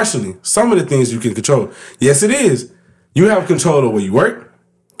 Partially. Some of the things you can control. Yes, it is. You have control of where you work.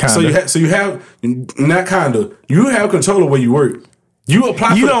 Kinda. So you have not kinda. You have control of where you work. You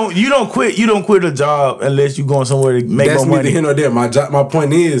apply. You don't quit a job unless you're going somewhere to make more money. That's neither here nor there. My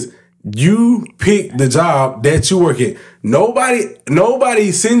point is, you pick the job that you work at.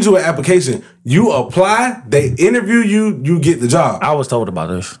 Nobody sends you an application. You apply, they interview you, you get the job. I was told about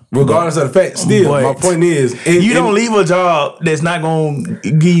this. Regardless of the fact, still, my point is, you don't leave a job that's not going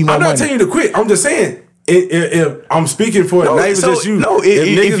to give you more money. I'm not telling you to quit. I'm just saying. If I'm speaking for not even just you. No, if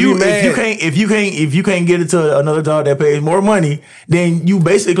you can't get into another job that pays more money, then you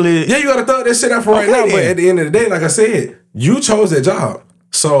basically you gotta throw that shit out for right now. But at the end of the day, like I said, you chose that job.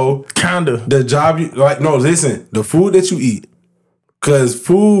 So kinda the job you listen, the food that you eat, Cause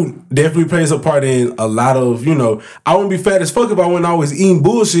food definitely plays a part in a lot of, I wouldn't be fat as fuck if I wasn't always eating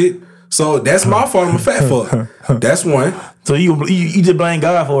bullshit. So that's my fault. I'm a fat fuck. That's one. So you just blame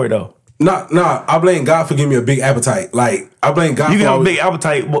God for it though? Nah. I blame God for giving me a big appetite. Like I blame God. You for can have a big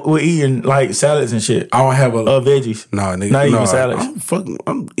appetite with eating like salads and shit. I don't have veggies. Nah, nigga. Not even salads.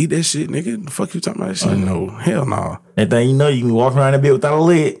 I'm eat that shit, nigga. The fuck you talking about that shit? No, hell no. Nah. That thing you can walk around a bit without a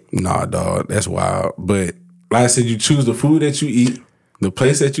lid. Nah, dog. That's wild. But like I said, you choose the food that you eat, the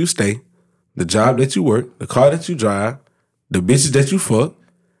place that you stay, the job that you work, the car that you drive, the bitches that you fuck.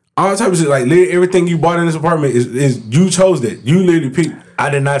 All type of shit, like literally everything you bought in this apartment is you chose that. You literally picked. I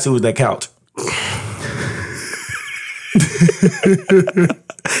did not choose that couch.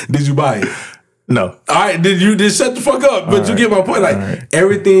 Did you buy it? No. All right, did you just shut the fuck up? But you get my point. Like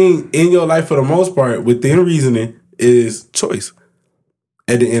everything in your life, for the most part, within reasoning, is choice.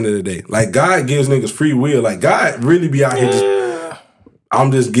 At the end of the day, like God gives niggas free will. Like God really be out here.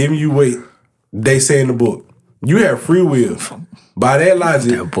 I'm just giving you what they say in the book. You have free will. By that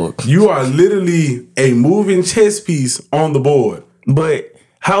logic, you are literally a moving chess piece on the board. But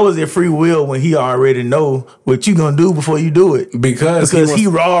how is it free will when he already know what you gonna do before you do it? Because he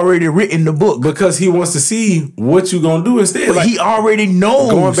already written the book. Because he wants to see what you gonna do instead. But like, he already knows.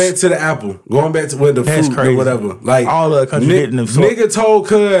 Going back to the apple. Going back to with the fruit or whatever. Like all the contradicting themselves. Nigga told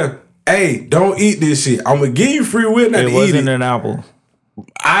cuz, hey, don't eat this shit. I'm gonna give you free will not to eat it. It wasn't an apple.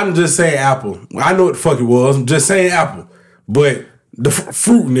 I'm just saying apple. I know what the fuck it was. I'm just saying apple. But the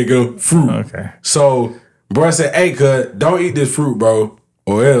fruit, nigga, fruit. Okay. So, bro said, hey, cuz, don't eat this fruit, bro,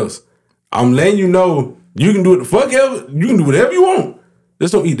 or else I'm letting you know you can do it the fuck ever. You can do whatever you want.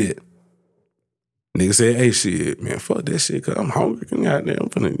 Just don't eat that. Nigga said, hey, shit, man, fuck that shit, cuz I'm hungry. I'm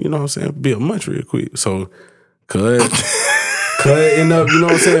finna, you know what I'm saying, be a munch real quick. So, cuz end up, you know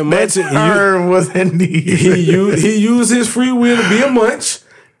what I'm saying, munching. He used his free will to be a munch,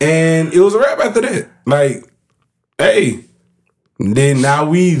 and it was a wrap after that. Like, hey, then now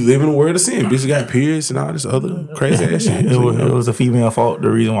we live in a world of sin. Bitch got periods and all this other crazy ass shit. It was a female fault. The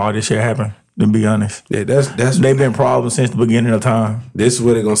reason why all this shit happened. To be honest, yeah, that's they've been problems since the beginning of time. This is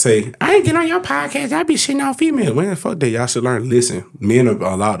what they're gonna say. I ain't getting on your podcast. I be shitting on females. Man, fuck that. Y'all should learn to listen. Men are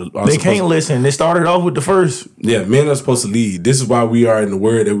allowed to. They can't listen. They started off with the first. Yeah, men are supposed to lead. This is why we are in the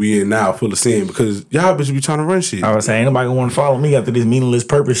world that we in now, full of sin. Because y'all bitches be trying to run shit. I was saying, ain't nobody gonna want to follow me after this meaningless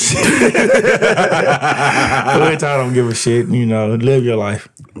purpose shit. I don't give a shit. You know, live your life,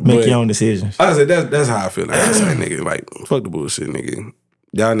 make your own decisions. I said that's how I feel. Like I say, nigga, like fuck the bullshit, nigga.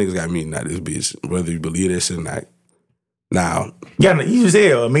 Y'all niggas got me not this bitch, whether you believe that shit or not. Now, yeah, you just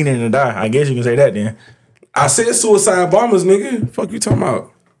said meaning to die. I guess you can say that then. I said suicide bombers, nigga. Fuck you talking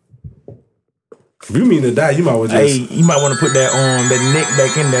about? If you mean to die, you might well just. Hey, you might want to put that that neck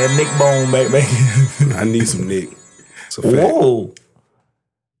back in there, neck bone back. I need some neck. It's a fact. Whoa!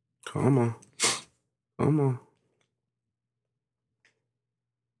 Come on.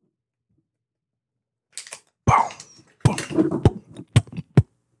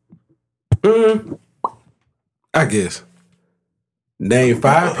 Boom. I guess. Name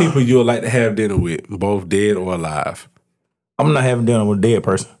 5 people you would like to have dinner with, both dead or alive. I'm not having dinner with a dead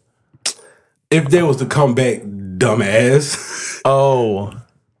person. If they was to come back, dumbass. Oh.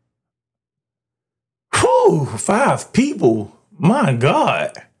 Whew, 5 people. My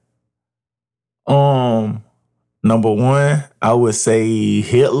God. Number 1, I would say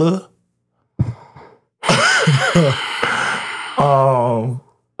Hitler.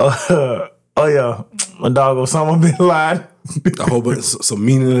 Oh yeah, my dog Osama bin Laden. A whole bunch of some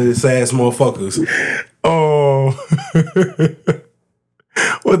meaningless ass motherfuckers. Oh,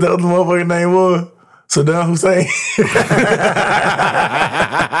 what the other motherfucking name was? Saddam Hussein.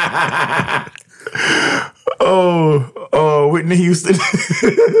 Whitney Houston.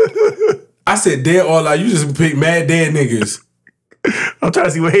 I said dead or alive. You just pick mad dead niggas. I'm trying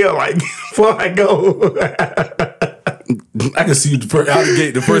to see what hell like before I go. I can see out the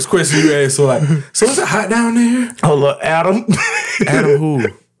gate. The first question you asked, so is it hot down there? Oh look, Adam. Adam who?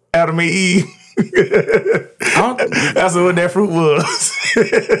 Adam and Eve. That's what that fruit was.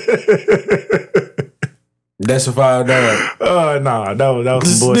 That's a fire dog. Nah, that was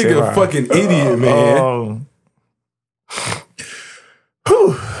this some bullshit. This nigga a fucking idiot, man.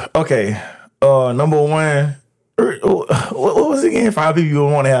 Okay. Number 1. What was it again? 5 people you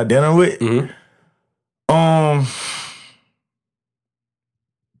would want to have dinner with? Mm-hmm.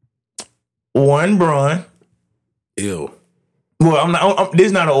 One, Braun. Ew. Well, I'm not. This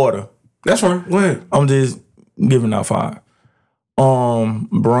is not an order. That's fine. Go ahead. I'm just giving out 5.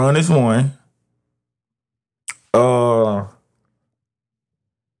 Braun is 1.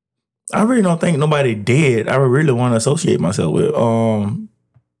 I really don't think nobody dead I would really want to associate myself with.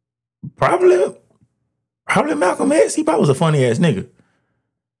 Probably Malcolm X. He probably was a funny ass nigga.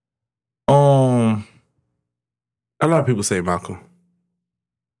 A lot of people say Malcolm.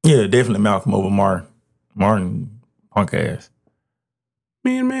 Yeah, definitely Malcolm over Martin. Martin, punk ass.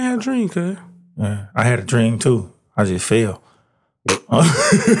 Me and man had a dream, cuz. Yeah, I had a dream too. I just fell.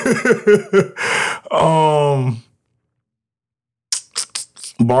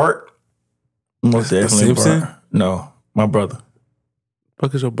 Bart. Most definitely Simpson? Bart. No, my brother.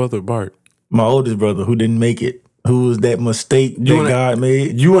 Fuck is your brother Bart? My oldest brother who didn't make it. Who was that mistake that God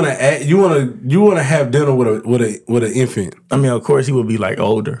made? You wanna have dinner with an infant. I mean, of course he would be like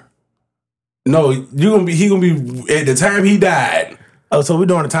older. No, he gonna be at the time he died. Oh, so we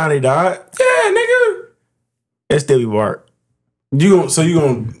doing the time they died? Yeah, nigga. That's still be Bart. You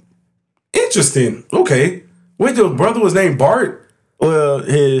gonna interesting. Okay. Wait, your brother was named Bart? Well,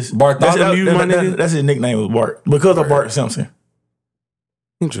 his Bartholomew, my nigga? That's his nickname was Bart. Because of Bart Simpson.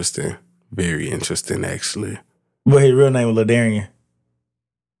 Interesting. Very interesting, actually. But his real name was Ladarian.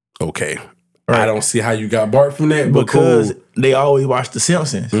 Okay. Right. I don't see how you got Bart from that, but because cool. they always watched The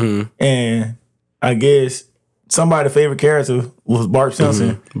Simpsons. Mm-hmm. And I guess somebody's favorite character was Bart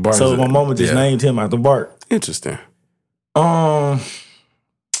Simpson. Mm-hmm. So my mama just named him after Bart. Interesting.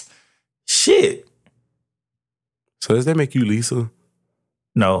 Shit. So does that make you Lisa?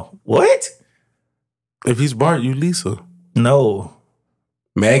 No. What? If he's Bart, you Lisa. No.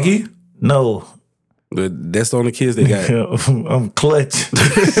 Maggie? No. That's the only kids they got. I'm Clutch.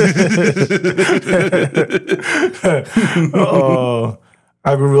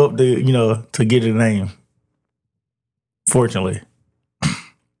 I grew up to get a name. Fortunately.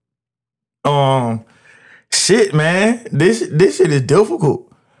 Shit, man. This shit is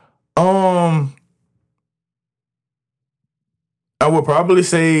difficult. I would probably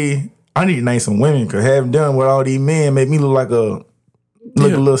say I need to name some women because having done with all these men made me look like a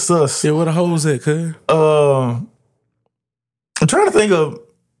little sus. Yeah, where the hoes at, cuz? I'm trying to think of.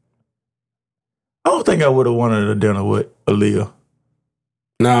 I don't think I would have wanted a dinner with Aaliyah.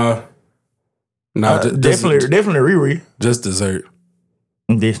 Nah, definitely Riri. Just dessert.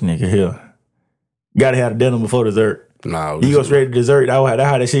 This nigga here. Gotta have a dinner before dessert. Nah, you go straight to dessert. That's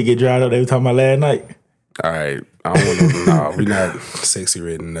how that shit get dried up. They were talking about last night. All right, I don't want to. Nah, we not sexy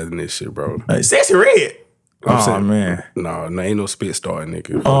red and nothing of this shit, bro. Sexy red. I'm saying, man. No, ain't no spit starting,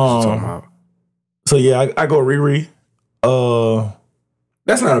 nigga. What you talking about? So yeah, I go Riri.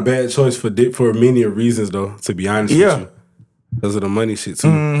 That's not a bad choice for many reasons, though. To be honest with you, because of the money shit too.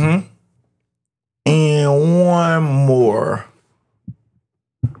 Mm-hmm. And one more.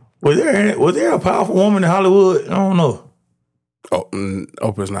 Was there a powerful woman in Hollywood? I don't know. Oh,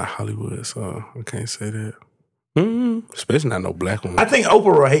 Oprah's not Hollywood, so I can't say that. Especially not no black woman. I think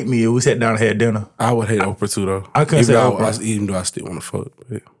Oprah would hate me if we sat down and had dinner. I would hate Oprah too, though. I couldn't say Oprah. Even though I still want to fuck.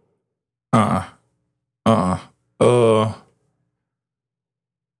 But.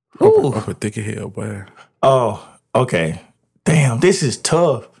 Oprah thick as hell, boy. Oh, okay. Damn, this is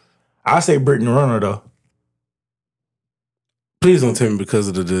tough. I say Brittany Renner though. Please don't tell me because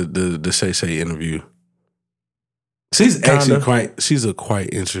of the Shay Shay interview. She's actually she's a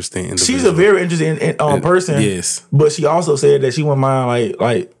quite interesting individual. She's a very interesting person. Yes. But she also said that she wouldn't mind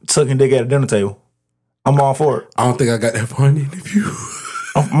like sucking dick at a dinner table. I'm all for it. I don't think I got that far in the interview.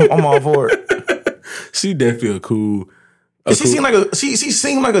 I'm all for it. She definitely a cool. She seemed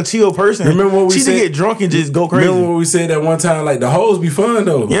like a chill person. Remember what we said? She did get drunk and just go crazy. Remember what we said that one time? Like the hoes be fun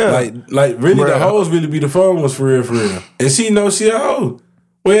though. Yeah. Like really, the hoes really be the fun ones for real. And she knows she a hoe.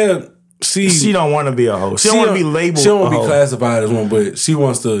 Well, she don't want to be a hoe. She don't want to be labeled. She don't want to be classified as one, but she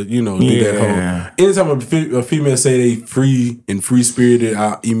wants to, do that hoe. Anytime a female say they free and free spirited,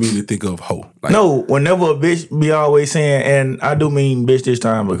 I immediately think of hoe. Like, no, whenever a bitch be always saying, and I do mean bitch this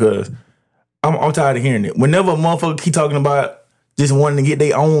time because I'm tired of hearing it. Whenever a motherfucker keep talking about just wanting to get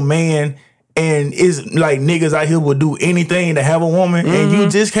their own man, and it's like niggas out here will do anything to have a woman, and you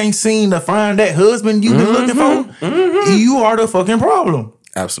just can't seem to find that husband you've been looking for, you are the fucking problem.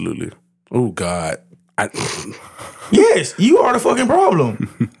 Absolutely. Oh, God. Yes, you are the fucking problem.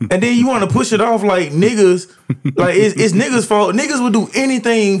 And then you want to push it off like niggas, like it's niggas' fault. Niggas would do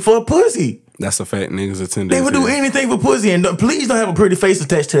anything for pussy. That's a fact. Niggas are tender. They would do anything for pussy, and please don't have a pretty face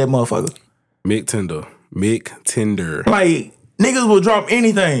attached to that motherfucker. Mick Tender. Like, niggas will drop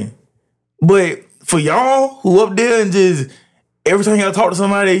anything. But for y'all who up there and just, every time y'all talk to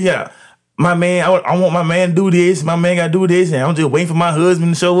somebody, my man, I want my man to do this, my man got to do this, and I'm just waiting for my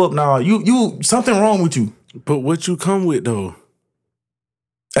husband to show up. Nah, you something wrong with you. But what you come with, though?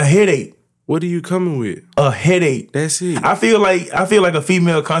 A headache. What are you coming with? A headache. That's it. I feel like a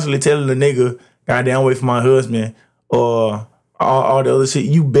female constantly telling a nigga, "Goddamn, wait for my husband," or all the other shit.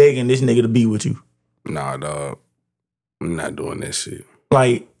 You begging this nigga to be with you. Nah, dog. I'm not doing that shit.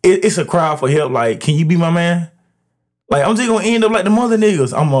 Like it's a cry for help. Like, can you be my man? Like, I'm just gonna end up like the mother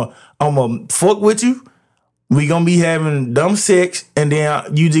niggas. I'm a fuck with you. We gonna be having dumb sex, and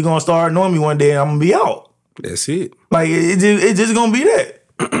then you just gonna start knowing me one day, and I'm gonna be out. That's it. Like it just gonna be that.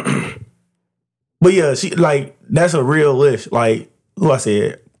 But yeah, she like that's a real list. Like who I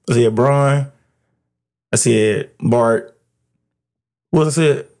said Bron. I said Bart. What I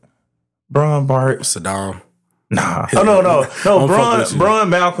said? Bron, Bart, Saddam. Nah. Oh no. Bron,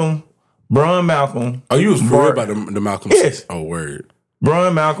 Malcolm. Bron, Malcolm. Oh, you was for real about the Malcolm? Yes. Oh, word.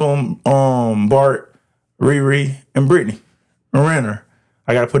 Bron, Malcolm, Bart, Riri, and Brittany. And Renner.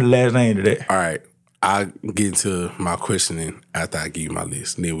 I gotta put the last name to that. All right. I'll get into my questioning after I give you my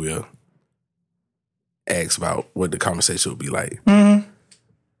list. And then we'll ask about what the conversation will be like. Mm-hmm.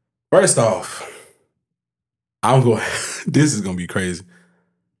 First off, I'm going. This is gonna be crazy.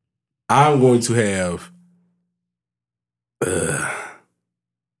 I'm going to have.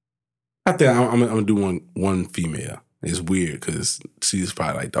 I think I'm gonna do one female. It's weird because she's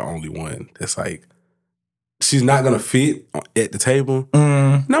probably like the only one that's like she's not gonna fit at the table,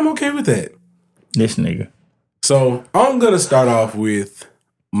 and I'm okay with that. This nigga. So I'm gonna start off with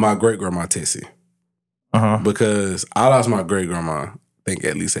my great grandma Tessie, because I lost my great grandma. I think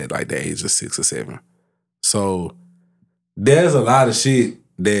at least at like the age of 6 or 7. So there's a lot of shit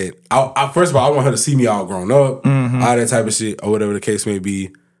that I first of all I want her to see me all grown up, all that type of shit or whatever the case may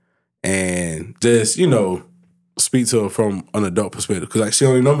be. And just, speak to her from an adult perspective. Because like she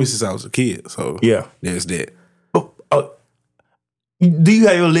only known me since I was a kid. So yeah, there's that. Do you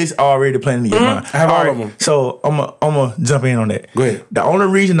have your list already planned in your mind? I have all of them. So I'm gonna jump in on that. Go ahead. The only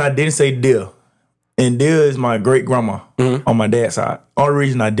reason I didn't say Dill, and Dill is my great grandma on my dad's side. Only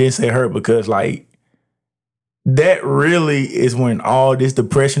reason I didn't say her because like that really is when all this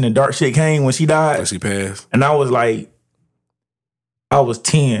depression and dark shit came when she died. When she passed. And I was like, I was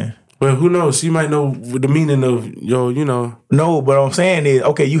 10. Well, who knows? She might know the meaning of No, but what I'm saying is,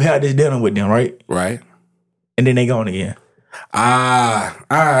 okay, you had this dinner with them, right? Right. And then they gone again.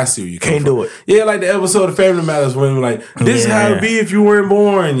 I see what you can't do it. Yeah, like the episode of Family Matters when like this is how it'd be if you weren't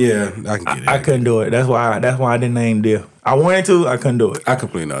born. Yeah, I can get it. I couldn't do it. That's why I didn't name Dill. I wanted to, I couldn't do it. I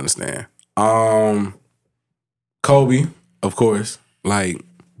completely understand. Kobe, of course, like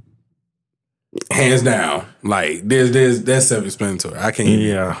hands down. Like there's that's self-explanatory. I can't.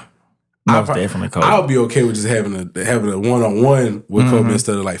 Yeah. Definitely Kobe. I'll be okay with just having a one-on-one with Kobe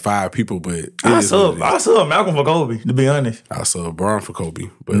instead of like 5 people, but I saw Malcolm for Kobe, to be honest. I saw Bron for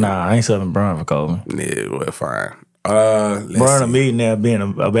Kobe. But nah, I ain't subbing Bron for Kobe. Yeah, well, fine. Bron a millionaire being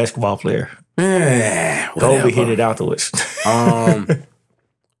a basketball player. Kobe hit it afterwards.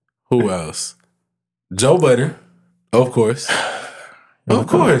 Who else? Joe Budden, of course. Of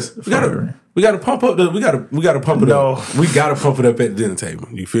course. We gotta pump up we gotta pump it up. We gotta pump it up at the dinner table.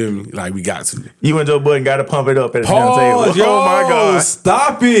 You feel me? Like we got to. You and Joe Budden gotta pump it up at the dinner table. Yo, oh my God.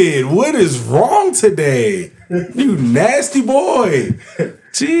 Stop it. What is wrong today? You nasty boy.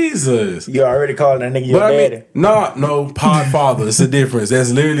 Jesus. You already calling that nigga your daddy. No, Podfather. It's a difference.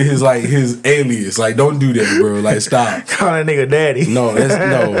 That's literally his alias. Like, don't do that, bro. Like, stop. Calling that nigga daddy.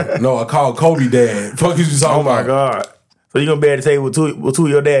 No, I call Kobe dad. Fuck you talking about? Oh my God. So you gonna be at the table with two of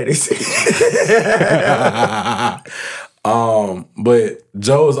your daddies. But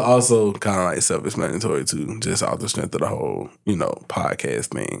Joe's also kind of like self-explanatory too, just off the strength of the whole, podcast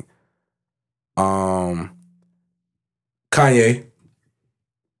thing. Kanye.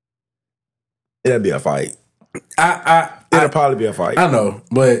 It'll be a fight. It'll probably be a fight. I know,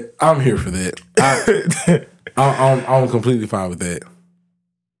 but I'm here for that. I'm completely fine with that.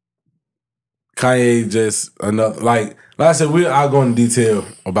 Kanye just enough. Like I said, I'll go into detail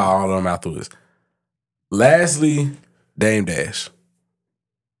about all of them afterwards. Lastly, Dame Dash.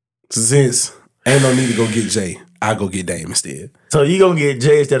 Since ain't no need to go get Jay, I'll go get Dame instead. So you gonna get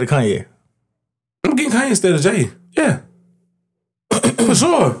Jay instead of Kanye? I'm getting Kanye instead of Jay. Yeah. For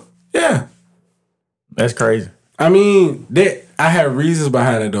sure. Yeah. That's crazy. I mean, I have reasons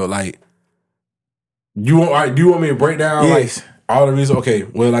behind it though. Like, do you want me to break down like all the reasons? Okay,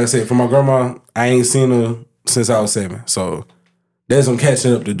 well, like I said, for my grandma, I ain't seen her since I was 7. So there's some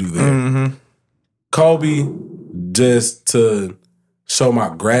catching up to do there. Mm-hmm. Kobe, just to show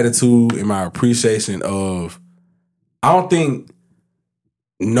my gratitude and my appreciation of, I don't think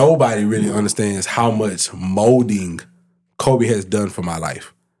nobody really understands how much molding Kobe has done for my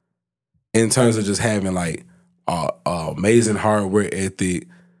life. In terms of just having like amazing hard work ethic,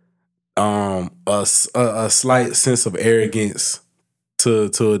 a slight sense of arrogance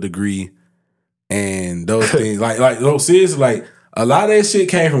to a degree, and those things like no seriously, like a lot of that shit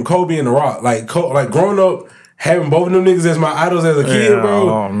came from Kobe and The Rock. Like growing up, having both of them niggas as my idols as a kid, bro.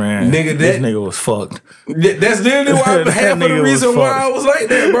 Oh man, nigga, this nigga was fucked. That's literally why half of the reason why I was like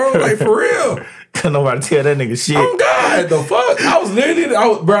that, bro. Like for real. Can't nobody tell that nigga shit. Oh God, the fuck!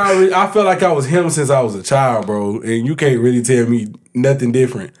 I felt like I was him since I was a child, bro. And you can't really tell me nothing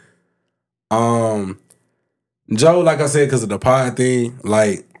different. Joe, like I said, because of the pod thing,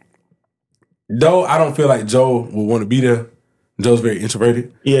 like, though I don't feel like Joe would want to be there. Joe's very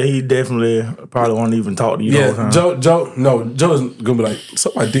introverted. Yeah, he definitely probably won't even talk to you. Yeah, Joe's gonna be like,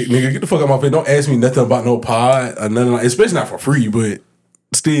 suck my dick, nigga. Get the fuck out my face. Don't ask me nothing about no pod or nothing like, especially not for free, but.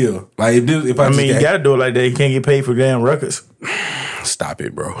 Still, like if you gotta do it like that. You can't get paid for damn records. Stop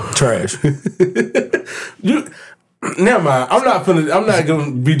it, bro. Trash. Never mind. I'm not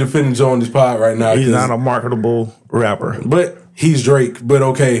gonna be defending Joe on this pod right now. He's not a marketable rapper, but he's Drake. But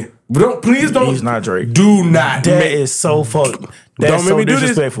okay, but please don't. He's not Drake. Do not. That is so fucked. That's so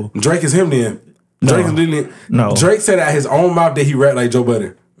disrespectful. Drake is him then. Drake is literally. No. Drake said out his own mouth that he rapped like Joe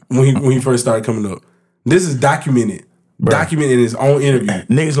Budden when he first started coming up. This is documented. Bruh. Documented in his own interview.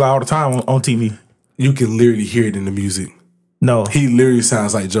 Niggas lie all the time on TV. You can literally hear it in the music. No. He literally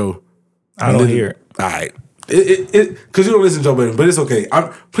sounds like Joe. I don't hear it. All right. Because you don't listen to Joe Budden, but it's okay.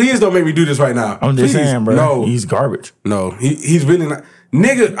 Please don't make me do this right now. I'm just saying, bro. No. He's garbage. No. He's really not.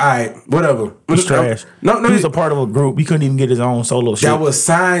 Nigga, all right, whatever. He's trash. No, he was a part of a group. He couldn't even get his own solo shit. That was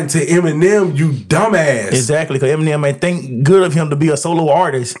signed to Eminem, you dumbass. Exactly, because Eminem ain't think good of him to be a solo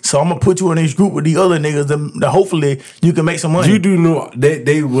artist. So I'm going to put you in this group with the other niggas that hopefully you can make some money. You do know that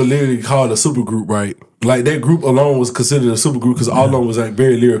they were literally called a super group, right? Like that group alone was considered a super group because all of them was like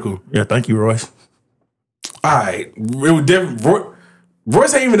very lyrical. Yeah, thank you, Royce. All right. It was different.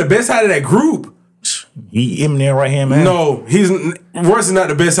 Royce ain't even the best side of that group. He Eminem right hand man. No, Royce is not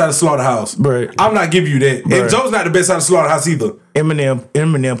the best side of Slaughterhouse. Bruh. I'm not giving you that. Bruh. And Joe's not the best side of Slaughterhouse either.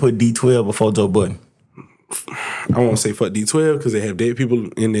 Eminem put D12 before Joe Budden. I won't say fuck D12 because they have dead people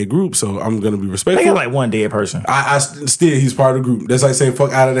in their group, so I'm gonna be respectful. They got like one dead person. I still he's part of the group. That's like saying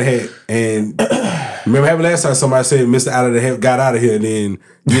fuck out of the hat. And remember having last time somebody said Mr. Out of the Hat got out of here, and then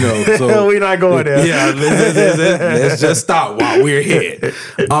so we're not going there. Yeah, let's just stop while we're here.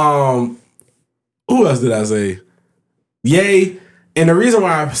 Who else did I say? Ye. And the reason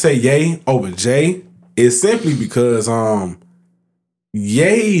why I say Ye over Jay is simply because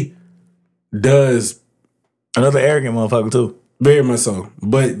Ye does another arrogant motherfucker too. Very much so.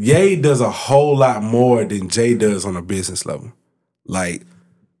 But Ye does a whole lot more than Jay does on a business level. Like,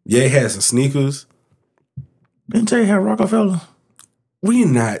 Ye has some sneakers. Didn't Jay have Rockefeller? We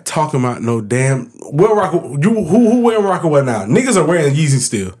not talking about no damn who wearing Rockefeller now? Niggas are wearing Yeezy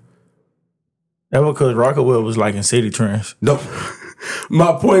still. That was because Rockefeller was like in city trends. No.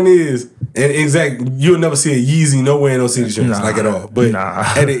 My point is, and exactly, you'll never see a Yeezy nowhere in those city trends, like at all. But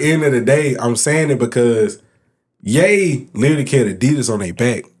at the end of the day, I'm saying it because Ye literally carried Adidas on their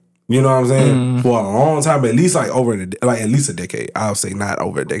back. You know what I'm saying? For a long time, at least like at least a decade. I'll say not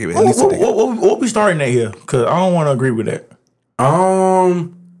over a decade, but at least a decade. What we starting at here? Because I don't want to agree with that.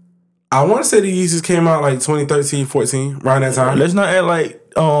 I want to say the Yeezys came out like 2013, 14, around that time. Let's not act like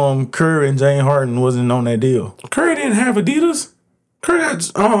Curry and Jane Harden wasn't on that deal. Curry didn't have Adidas. Curry got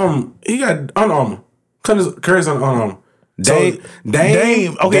he got Under Armour. Curry's on Under Armour. Dame,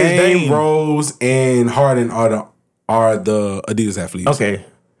 Rose, and Harden are the Adidas athletes. Okay,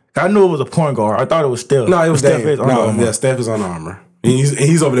 I knew it was a point guard. I thought it was Steph. No, it was Steph. Steph is Under Armour. And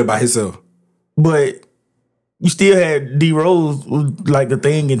he's over there by himself. But you still had D Rose like the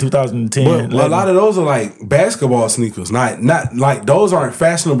thing in 2010. But a lot of those are like basketball sneakers, not like those aren't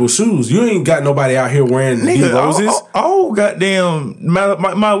fashionable shoes. You ain't got nobody out here wearing D Roses. Oh, goddamn!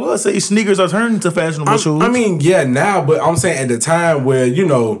 My will say sneakers are turning to fashionable shoes. I mean, yeah, now, but I'm saying at the time where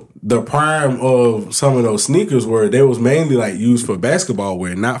the prime of some of those sneakers they was mainly like used for basketball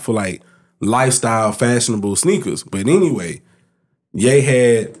wear, not for like lifestyle fashionable sneakers. But anyway, Ye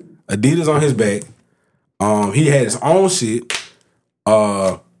had Adidas on his back. He had his own shit.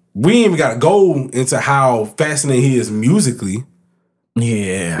 We ain't even got to go into how fascinating he is musically.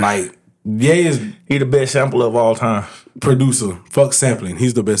 Yeah. Like, Ye he the best sampler of all time. Producer. Fuck sampling.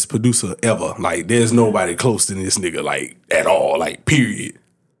 He's the best producer ever. Like, there's nobody close to this nigga, like, at all. Like, period.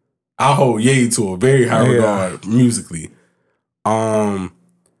 I hold Ye to a very high regard musically. Dame,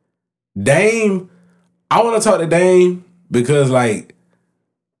 I want to talk to Dame because, like,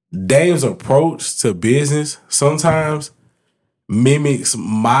 Dame's approach to business sometimes mimics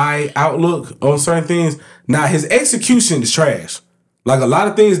my outlook on certain things. Now, his execution is trash. Like a lot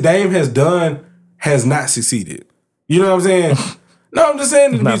of things Dame has done has not succeeded. You know what I'm saying? No, I'm just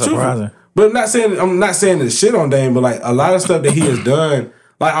saying to be truthful. But I'm not saying the shit on Dame, but like a lot of stuff that he has done,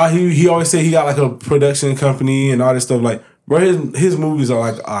 like he always said he got like a production company and all this stuff. Like, bro, his movies are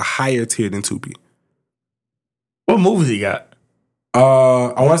like a higher tier than 2P. What movies he got?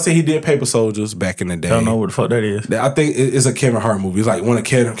 I want to say he did Paper Soldiers back in the day. I don't know what the fuck that is. I think it's a Kevin Hart movie. It's like one of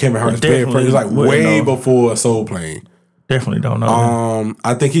Kevin Hart's very first. It's like way before Soul Plane. Definitely don't know.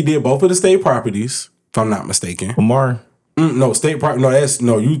 I think he did both of the state properties, if I'm not mistaken. Omar. No, state property.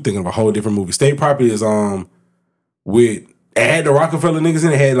 No, you thinking of a whole different movie. State property is with it had the Rockefeller niggas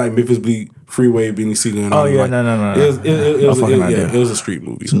in it. Had like Memphis Bleak, Freeway, Benny Siegel. And no. It was a street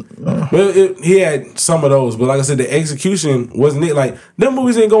movie. But he had some of those. But like I said, the execution wasn't it. Like them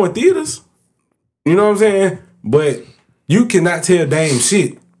movies ain't going theaters. You know what I'm saying? But you cannot tell Dame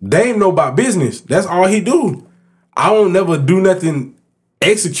shit. Dame know about business. That's all he do. I won't never do nothing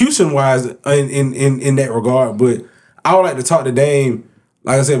execution wise in that regard. But I would like to talk to Dame,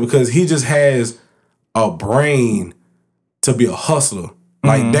 like I said, because he just has a brain to be a hustler.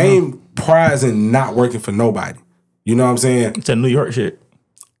 Like Dame prides in not working for nobody. You know what I'm saying? It's a New York shit.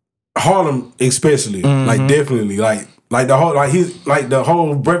 Harlem especially. Like definitely. Like the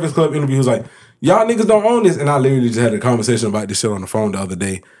whole Breakfast Club interview was like, y'all niggas don't own this. And I literally just had a conversation about this shit on the phone the other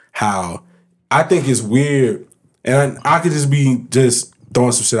day. How I think it's weird, and I could just be just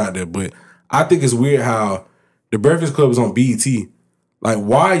throwing some shit out there, but I think it's weird how the Breakfast Club is on BET. Like,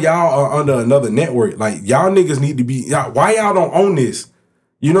 why y'all are under another network? Like, y'all niggas need to be... why y'all don't own this?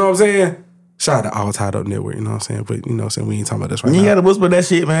 You know what I'm saying? Shout out to All Tied Up Network, you know what I'm saying? But, you know what I'm saying? We ain't talking about this right now. You gotta whisper that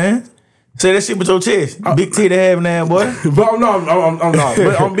shit, man. Say that shit with your chest. Big titty having that, boy. But I'm not.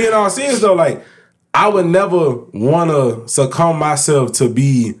 But I'm being all serious, though. Like, I would never want to succumb myself to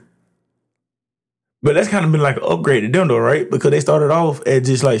be... But that's kind of been like an upgrade to them, though, right? Because they started off at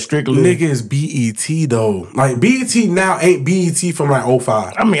just like strictly... Nigga, it's BET, though. Like, BET now ain't BET from like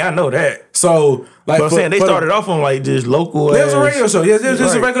 05. I mean, I know that. So, like... But I'm saying they started off on like just local... There's a radio show. Yes, there's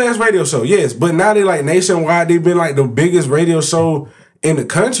just a regular-ass radio show. Yes, but now they like nationwide. They've been like the biggest radio show in the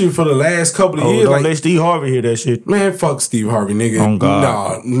country for the last couple of years. Don't like, let Steve Harvey hear that shit. Man, fuck Steve Harvey, nigga. Oh,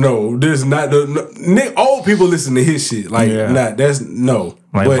 God. No, this is not the... old people listen to his shit. Like, that's... No.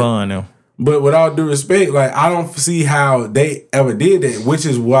 Like fun, though. But with all due respect, like, I don't see how they ever did that, which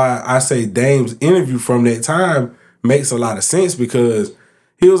is why I say Dame's interview from that time makes a lot of sense, because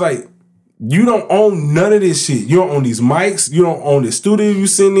he was like, you don't own none of this shit. You don't own these mics. You don't own the studio you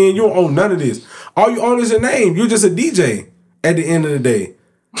sitting in. You don't own none of this. All you own is your name. You're just a DJ at the end of the day.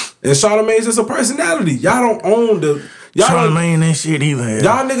 And Charlamagne's just a personality. Y'all don't own the... Charlamagne ain't shit either.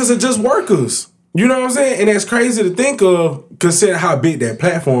 Y'all niggas are just workers. You know what I'm saying? And that's crazy to think of, considering how big that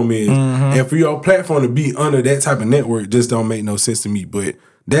platform is. And for your platform to be under that type of network just don't make no sense to me. But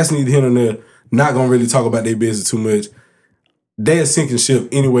that's neither here nor there. Not gonna really talk about their business too much. They're sinking ship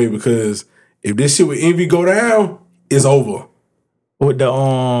anyway, because if this shit with Envy go down, it's over. With the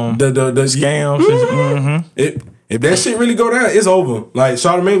scams. If that shit really go down, it's over. Like,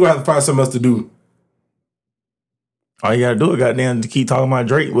 Charlamagne gonna have to find something else to do. All you gotta do is goddamn to keep talking about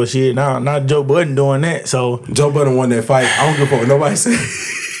Drake. Well, shit, now not Joe Budden doing that. So Joe Budden won that fight. I don't give a fuck what nobody say.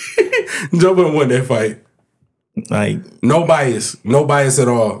 Joe Budden won that fight. Like, no bias at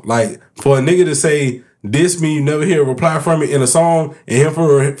all. Like, for a nigga to say diss me, you never hear a reply from it in a song, and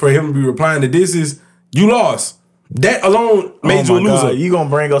for him to be replying to disses, you lost. That alone made you a loser. God, you gonna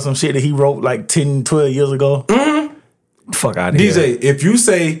bring up some shit that he wrote like 10, 12 years ago? Fuck out of here. DJ, if you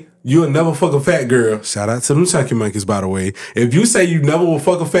say you'll never fuck a fat girl, shout out to them Chunky Monkeys, by the way. If you say you never will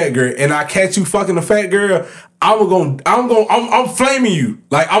fuck a fat girl, and I catch you fucking a fat girl, I'm flaming you.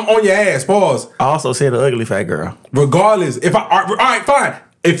 Like, I'm on your ass. Pause. I also said an ugly fat girl. Regardless, all right, fine.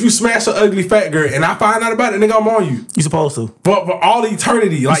 If you smash an ugly fat girl and I find out about it, nigga, I'm on you. You supposed to. For all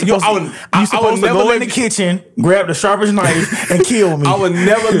eternity. Like, you supposed to go in the kitchen, grab the sharpest knife, and kill me. I would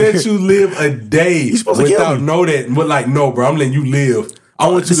never let you live a day without know that. But like, no, bro, I'm letting you live. I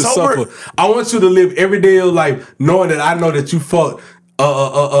want you to suffer. I want you to live every day of life knowing that I know that you fucked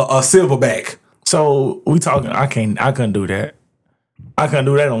a silverback. So we talking. I couldn't do that. I couldn't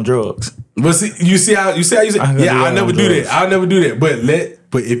do that on drugs. But see, you see how you say, yeah, I'll never do that. I'll never do that.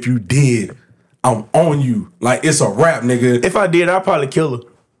 But if you did, I'm on you. Like, it's a rap, nigga. If I did, I'd probably kill her.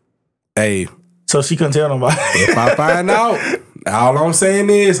 Hey. So she couldn't tell nobody. If I find out, all I'm saying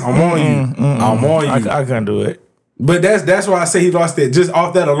is I'm on you. I'm on you. I couldn't do it. But that's why I say he lost that, just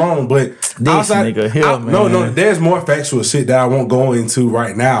off that alone. But this outside, nigga here, man. No, there's more factual shit that I won't go into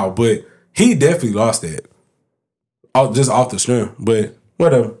right now. But he definitely lost that. Just off the string. But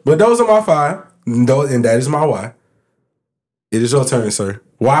whatever. But those are my 5. And that is my why. It is your turn, sir.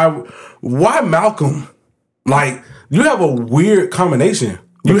 Why Malcolm? Like, you have a weird combination.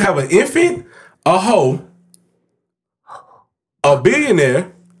 You have an infant, a hoe, a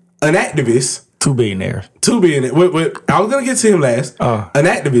billionaire, an activist. 2 billionaires. 2 billionaires. I was going to get to him last. An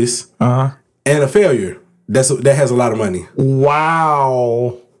activist and a failure that has a lot of money.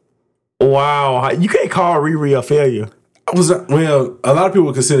 Wow. You can't call Riri a failure. A lot of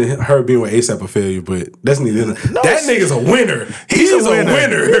people consider her being with ASAP a failure, but that's neither. That nigga's a winner. He's a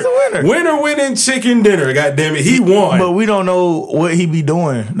winner. He's a winner. Winner winning chicken dinner. God damn it, he won. But we don't know what he be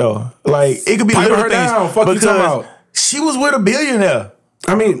doing though. Like it could be Pipe little her things. down. Fuck you talking about. She was with a billionaire.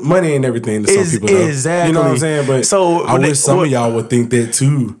 I mean, money ain't everything to some people, though. Exactly. You know what I'm saying? But so I wish some of y'all would think that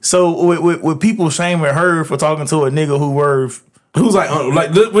too. So with people shaming her for talking to a nigga who's like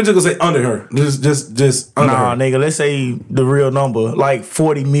we're just gonna say under her, just under her. Nigga, let's say the real number, like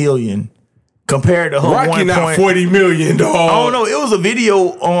 40 million compared to her Rocky 1 not point. 40 million, dog. I don't know. It was a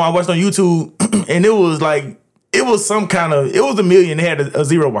video I watched on YouTube, and it was like it was a million. It had a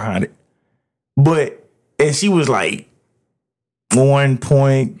zero behind it, and she was like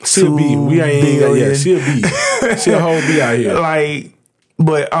 1.2 billion. She'll be. She'll whole be out here. Like,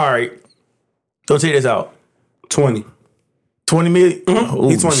 but all right. So check this out. 20 million? Mm-hmm. Ooh,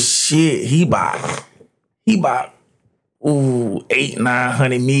 He's 20. Shit, he bought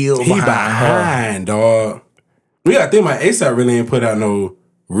 800-900 mil He behind her. dog. We gotta think about ASAP really ain't put out no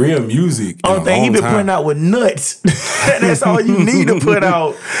real music. Only thing he been putting out with nuts. That's all you need to put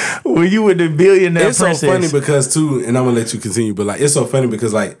out when you with the billionaire It's princess. so funny because too, and I'm gonna let you continue, but like it's so funny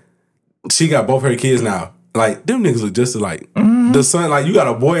because like she got both her kids now. Like them niggas look just alike. Mm-hmm. The son, like you got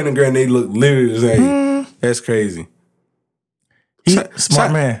a boy and a girl, and they look literally the same. Mm-hmm. That's crazy.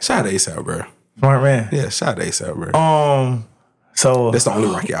 Smart man. Shout out to ASAP, bro. Smart man. Yeah, shout out to ASAP, bro. So that's the only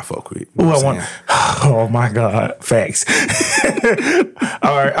Rocky I fuck with. Oh my God, facts.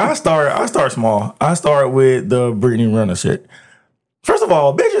 All right, I start small. I start with the Brittany Renner shit. First of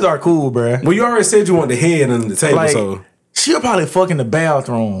all, bitches are cool, bro. Well, you already said you want the head under the table, so she'll probably fuck in the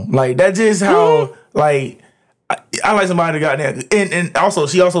bathroom. Like that's just how. Like I like somebody that got that, and also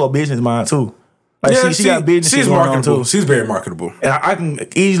she also a business mind too. Like she got business. She's marketable. She's very marketable. And I can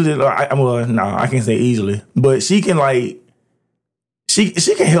easily. I can't say easily, but she can like. She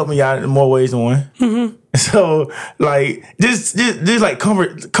can help me out in more ways than one. Mm-hmm. So like just like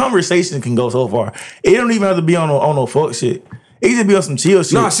conversation can go so far. It don't even have to be on no fuck shit. It can just be on some chill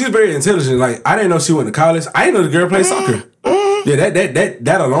shit. No, she's very intelligent. Like I didn't know she went to college. I didn't know the girl played soccer. Mm-hmm. Yeah,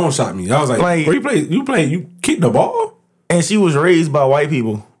 that alone shot me. I was like where you kick the ball? And she was raised by white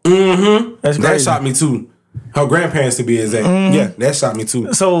people. Mm-hmm. That's crazy. That shot me too. Her grandparents to be exact. Mm-hmm. Yeah, that shot me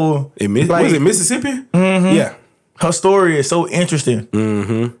too. So was it Mississippi? Mm-hmm. Yeah. Her story is so interesting.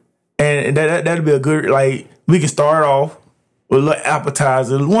 Mm-hmm. And that'd be a good, like, we can start off with a little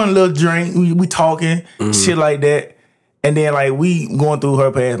appetizer, one little drink, we talking, shit like that. And then, like, we going through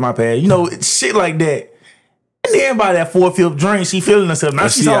her past, my past, shit like that. And then by that 4th, 5th drink, she feeling herself. Now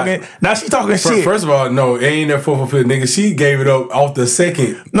she talking shit. First of all, no, it ain't that 4th, 5th, nigga. She gave it up off the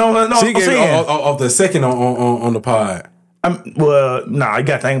second. No. She gave it off the second on the pod. You got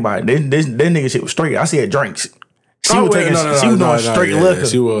to think about it. This nigga shit was straight. I said drinks. She was doing straight liquor.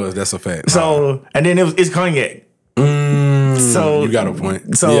 She was. That's a fact. So, and then it's cognac. So you got a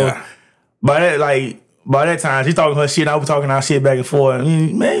point. So yeah. by that time, she talking her shit. I was talking our shit back and forth. I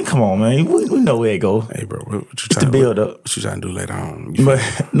mean, man, come on, man. We know where it go. Hey, bro, what you trying to build up? What you trying to do later on?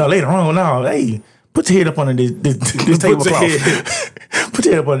 Later on, no. Hey, put your head up under this tablecloth. Put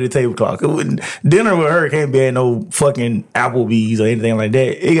your head up under the tablecloth. Dinner with her can't be at no fucking Applebee's or anything like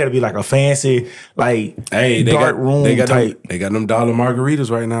that. It got to be like a fancy, like dark room type. They got them dollar margaritas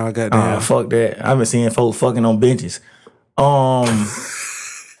right now. Goddamn. Fuck that. I've been seeing folks fucking on benches.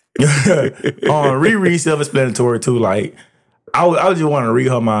 Riri self-explanatory too. Like I just want to read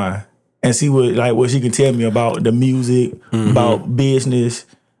her mind and see what she can tell me about the music, about business,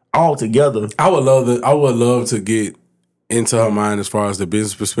 all together. I would love to get into her mind as far as the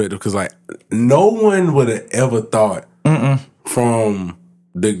business perspective, because like no one would have ever thought from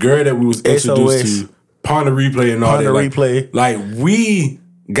the girl that we was introduced to, Pawn the Replay and all that. Replay. Like we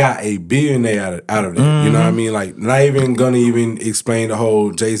got a billionaire out of that. You know what I mean? Like not even gonna even explain the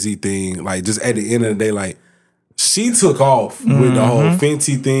whole Jay-Z thing. Like just at the end of the day, like she took off with the whole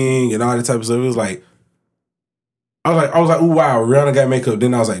Fenty thing and all that type of stuff. It was like I was like, oh wow, Rihanna got makeup.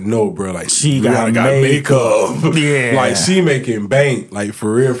 Then I was like, no, bro, like she Rihanna got makeup. Yeah, like she making bank, like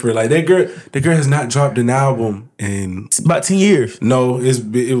for real. Like that girl has not dropped an album in about 10 years. No,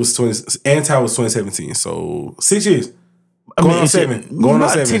 it was Anti was 2017, so 6 years. Going on 7. Going on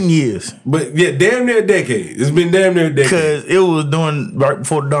 7. 10 years. But yeah, damn near a decade. It's been damn near a decade. Because it was doing right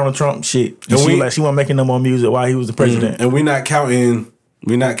before the Donald Trump shit. And she wasn't making no more music while he was the president. And we're not counting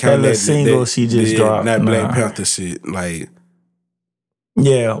that single she just dropped. That Black Panther shit. Like,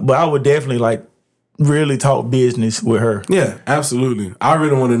 yeah, but I would definitely like really talk business with her. Yeah, absolutely. I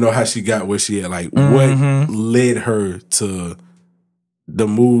really want to know how she got where she at. Like, what led her to the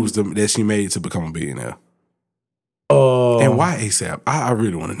moves that she made to become a billionaire? And why ASAP? I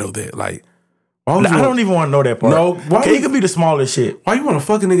really want to know that. Like, I don't even want to know that part. No, it could be the smallest shit. Why you want to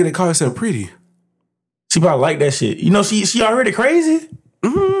fuck a nigga that call herself pretty? She probably like that shit. You know, she already crazy.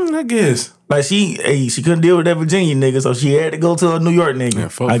 I guess. Like she couldn't deal with that Virginia nigga, so she had to go to a New York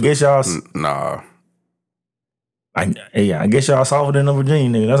nigga. Man, I guess y'all. Nah. I guess y'all softer than a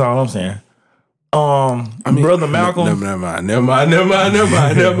Virginia nigga. That's all I'm saying. Brother Malcolm. Never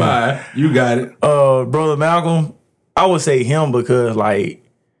mind. You got it. Brother Malcolm. I would say him because like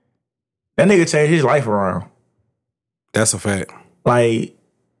that nigga changed his life around. That's a fact. Like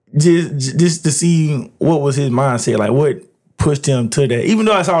just to see what was his mindset, like what pushed him to that. Even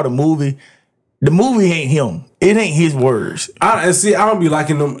though I saw the movie ain't him. It ain't his words. I don't be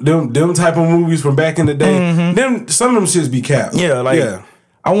liking them type of movies from back in the day. Some of them shits be capped. Yeah,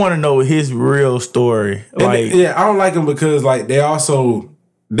 I want to know his real story. Like, I don't like them because like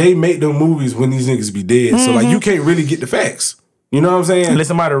they make them movies when these niggas be dead. So like you can't really get the facts. You know what I'm saying? Unless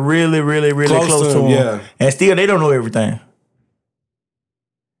somebody really, really, really close to him. Yeah. And still they don't know everything.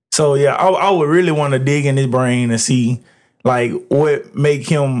 So yeah, I would really want to dig in his brain and see like what made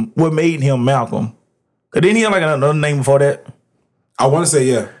him Malcolm. Cause didn't he have like another name before that? I want to say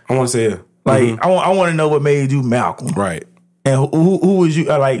yeah. Like I want to know what made you Malcolm. Right. And who was you?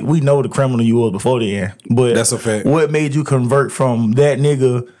 Like we know the criminal you was before then, but that's a fact. What made you convert from that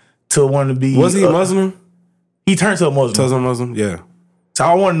nigga to want to be? Was he Muslim? He turned to a Muslim. Yeah. So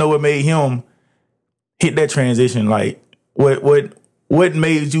I want to know what made him hit that transition. Like what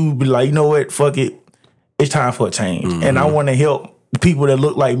made you be like, you know what? Fuck it, it's time for a change. And I want to help people that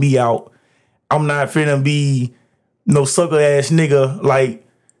look like me out. I'm not finna be no sucker ass nigga like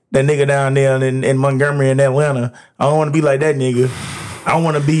that nigga down there in Montgomery and Atlanta. I don't want to be like that nigga. I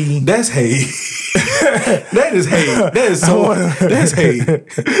want to be. That's hate. That is hate. That's hate.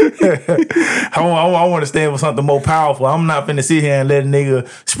 I want to stand for something more powerful. I'm not finna sit here and let a nigga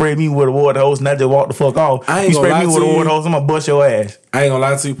spray me with a water hose and I just walk the fuck off. You spray me with a water hose, I'm gonna bust your ass. I ain't gonna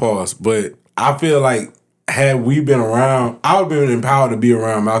lie to you, pause. But I feel like had we been around, I would have been empowered to be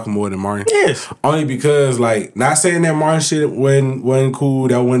around Malcolm more than Martin. Yes. Only because, like, not saying that Martin shit wasn't cool,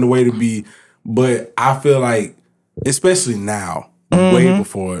 that wasn't the way to be, but I feel like, especially now, way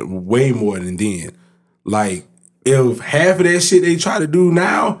before, way more than then, like, if half of that shit they try to do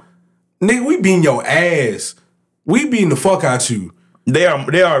now, nigga, we beating your ass. We beating the fuck out you. They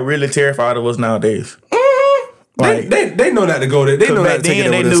are really terrified of us nowadays. Like, they know not to go there. They know not to take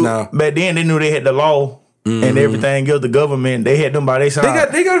it over this now. Back then, they knew they had the law. And everything else, the government, they had them by their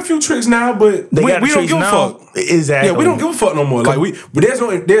side. They got a few tricks now, but we don't give a fuck. Exactly. Yeah, we don't give a fuck no more. Like but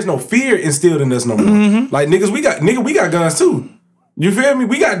there's no fear instilled in us no more. Like niggas, we got guns too. You feel me?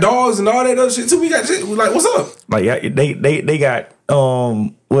 We got dogs and all that other shit too. We got shit. Like, what's up? Like they got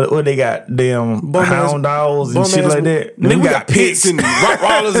what they got? Damn hound dogs and shit like that. Nigga, we got pits and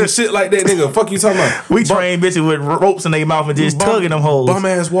rottweilers and shit like that. Nigga, fuck you talking about? We train bitches with ropes in their mouth and just tugging them hoes. Bum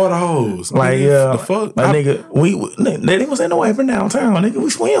ass water hoes. Like the fuck? Like nigga, they was in no way downtown. Nigga, we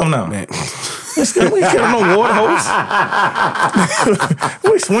swim now. Man. We ain't killing no water hose.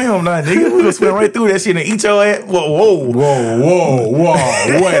 We swim now, nigga. We gonna swim right through that shit and eat your ass. Whoa.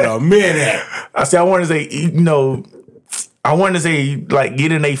 Wait a minute. I wanted to say, I wanted to say, like,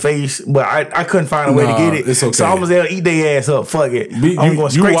 get in their face, but I couldn't find a way to get it. It's okay. So I was there, eat their ass up. Fuck it. I'm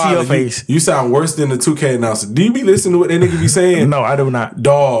going straight to your face. You sound worse than the 2K announcer. Do you be listening to what that nigga be saying? No, I do not.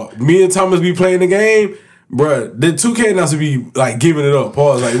 Dog, me and Thomas be playing the game, bruh. The 2K announcer be, like, giving it up.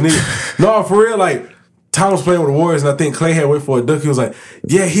 Pause. Like, nigga. No, for real, like, Thomas playing with the Warriors, and I think Clay had wait for a duck. He was like,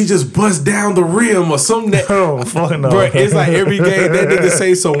 yeah, he just bust down the rim or something. Oh, fuck no. Bro, it's like every game, that nigga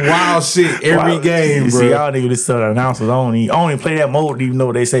say some wild shit every game, bro. See, y'all niggas listen to the announcers. I don't even play that mode to even know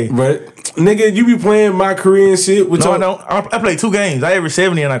what they say. But, nigga, you be playing my Korean shit. With no, I don't. I played 2 games. I averaged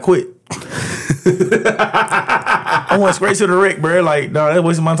 70 and I quit. I went straight to the wreck, bro. Like, no, that's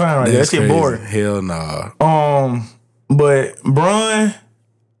wasting my time right there. That shit boring. Hell nah. But Bron,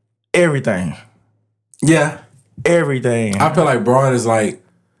 everything. Yeah. Everything. I feel like Bron is like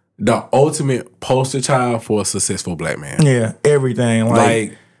the ultimate poster child for a successful black man. Yeah, everything.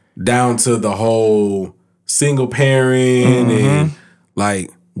 Like down to the whole single parent and like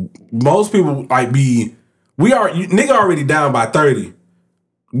most people like we nigga already down by 30.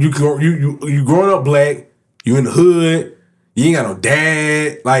 You growing up black. You in the hood. You ain't got no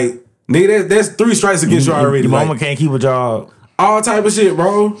dad. Like, nigga, that's 3 strikes against you already. Your mama can't keep a job. All type of shit,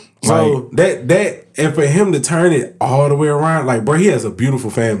 bro. So that and for him to turn it all the way around, like, bro, he has a beautiful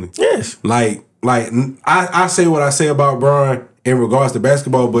family. Yes. Like I say what I say about Bron in regards to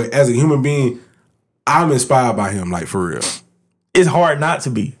basketball, but as a human being, I'm inspired by him, like, for real. It's hard not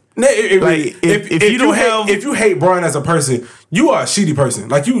to be. If you hate Bron as a person, you are a shitty person.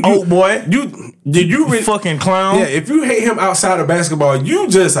 Like, you boy, you fucking clown. Yeah, if you hate him outside of basketball, you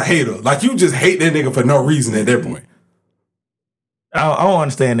just a hater. Like, you just hate that nigga for no reason at that point. I don't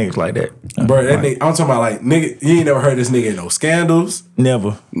understand niggas like that. Bro, that nigga, I'm talking about, like, nigga, you ain't never heard this nigga in no scandals.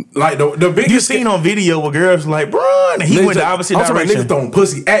 Never. Like, the biggest... You seen on video where girls like, bro, and he went the opposite direction. I'm talking about niggas throwing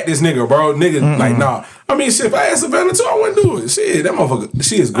pussy at this nigga, bro. Nigga, like, nah. I mean, shit, if I had Savannah too, I wouldn't do it. Shit, that motherfucker,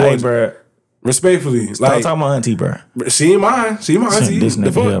 she is gorgeous. Hey, bro. Respectfully. Stop like, talking about auntie, bro. She ain't mine. She ain't my auntie.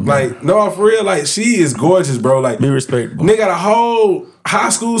 The fuck? Here, like, no, for real, like, she is gorgeous, bro. Like, be respectable. Nigga got a whole high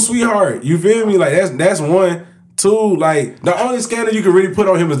school sweetheart. You feel me? Like, that's one. 2, like, the only scandal you can really put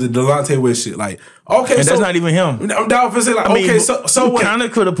on him is the Delonte West shit. Like, okay, and so that's not even him. I'm down for saying, like, okay, so what? Kind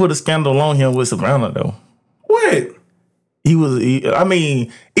of could have put a scandal on him with Savannah, though. What? I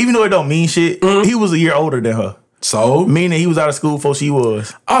mean, even though it don't mean shit, he was a year older than her. So? Meaning he was out of school before she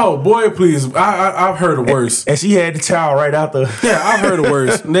was. Oh, boy, please. I've heard the worst. And she had the child right after. Yeah, I've heard the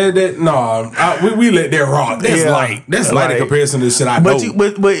worst. We let that rock. That's light. That's light in comparison to the shit I know.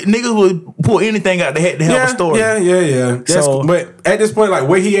 But niggas would pull anything out they had to help a story. Yeah. But at this point, like,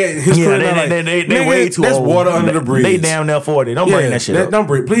 where he at in his career, they way too that's old. Water under the bridge. They damn near 40. Don't bring that shit up. Don't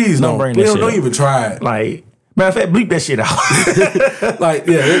bring that shit Don't even try it. Like, matter of fact, bleep that shit out. Like,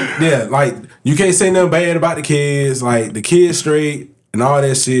 like, you can't say nothing bad about the kids. Like, the kids straight and all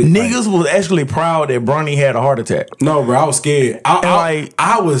that shit. Niggas was actually proud that Bronny had a heart attack. No, bro, I was scared.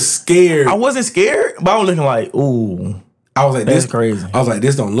 I was scared. I wasn't scared, but I was looking like, ooh. I was like, that's crazy. I was like,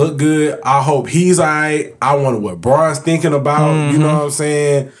 this don't look good. I hope he's all right. I wonder what Bron's thinking about. You know what I'm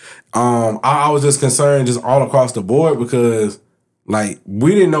saying? I was just concerned just all across the board because, like,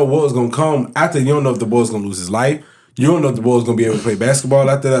 we didn't know what was going to come after. You don't know if the boy was going to lose his life. You don't know if the boy was going to be able to play basketball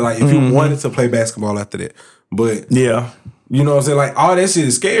after that. Like, if you wanted to play basketball after that. But, yeah, you know what I'm saying? Like, all that shit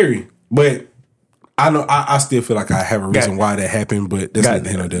is scary. But I know I still feel like I have a reason why that happened, but that's not the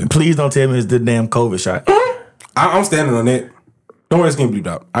end of that. Please don't tell me it's the damn COVID shot. I'm standing on that. Don't worry, it's getting bleeped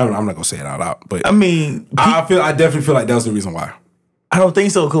out. I'm not going to say it out loud. But I mean, I definitely feel like that was the reason why. I don't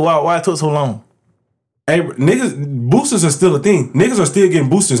think so, because why it took so long? Hey, niggas, boosters are still a thing. Niggas are still getting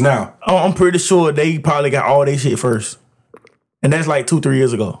boosters now. Oh, I'm pretty sure they probably got all their shit first. And that's like 2-3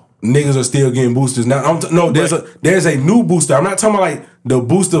 years ago. Niggas are still getting boosters now. There's a new booster. I'm not talking about like the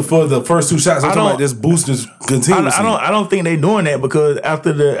booster for the first 2 shots. I'm talking about this boosters continuously. I don't think they doing that because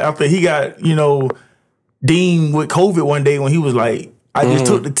after he got, deemed with COVID one day when he was like, I just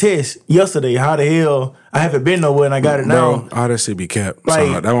took the test yesterday. How the hell I haven't been nowhere and I got it now? All that shit be kept.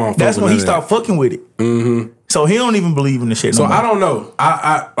 Like, that's when he stopped fucking with it. Mm-hmm. So he don't even believe in the shit. So I don't know.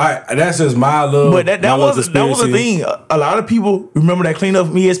 I that's just my love. But that was a thing. A lot of people remember that cleanup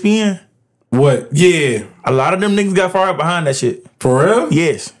from ESPN. What? Yeah. A lot of them niggas got fired behind that shit. For real?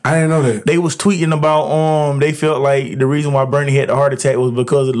 Yes. I didn't know that. They was tweeting about they felt like the reason why Bernie had the heart attack was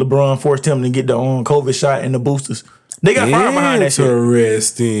because LeBron forced him to get the COVID shot and the boosters. They got fired behind that shit.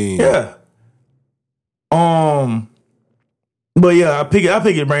 Interesting. Yeah. But yeah, I pick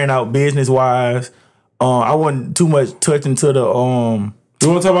it brain out business wise. I wasn't too much touching to the You want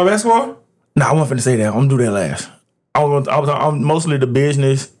to talk about basketball? Nah, I wasn't finna say that. I'm gonna do that last. I'm mostly the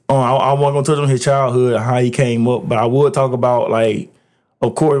business. I wasn't gonna touch on his childhood and how he came up, but I would talk about, like,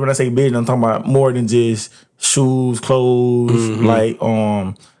 of course, when I say business, I'm talking about more than just shoes, clothes, like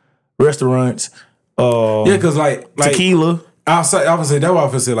restaurants. Yeah, because like tequila. Outside, I would say that's why I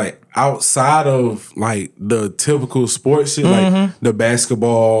would say, like, outside of like the typical sports shit, like the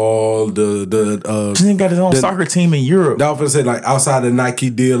basketball, the he got his own soccer team in Europe. I would say, like, outside the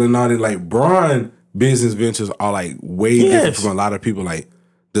Nike deal and all that, like, Bron business ventures are like way different from a lot of people. Like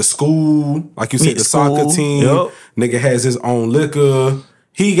the school, like you said, the soccer team. Yep. Nigga has his own liquor.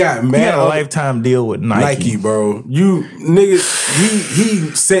 He got mad. He had a lifetime deal with Nike, bro. You nigga, he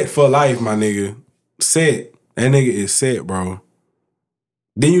set for life, my nigga. Set. That nigga is set, bro.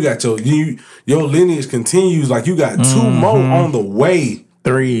 Then you got your lineage continues. Like, you got 2 more on the way.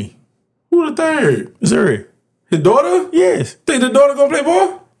 3. Who the third? Zuri. His daughter? Yes. Think the daughter gonna play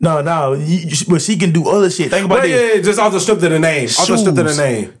ball? No. But she can do other shit. Think about this. Yeah, just off the strip of the name.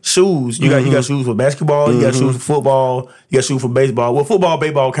 Shoes. You got shoes for basketball. You got shoes for football. You got shoes for baseball. Well, football,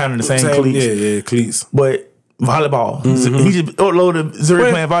 baseball, kind of the same cleats. Yeah, cleats. But volleyball. He just uploaded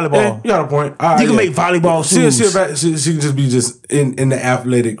Zuri playing volleyball. Yeah, you got a point. You can make volleyball shoes. She can just be just in the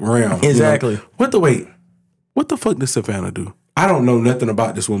athletic realm. Exactly. You know? What the fuck does Savannah do? I don't know nothing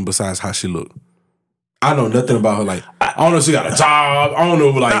about this woman besides how she look. I know nothing about her. Like, I don't know if she got a job. I don't know,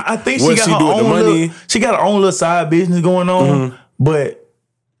 like, I think what she she got do her with the own money. she got her own little side business going on, but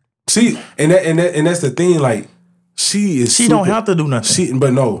and that's the thing. Like, she don't have to do nothing.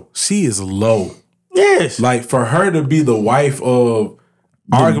 She is low. Yes, like for her to be the wife of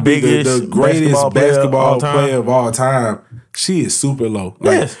arguably the greatest basketball player of all time. She is super low.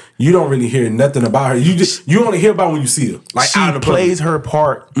 Like, yes, you don't really hear nothing about her. You only hear about when you see her. Like, she plays her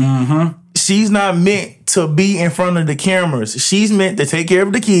part. Mm-hmm. She's not meant to be in front of the cameras. She's meant to take care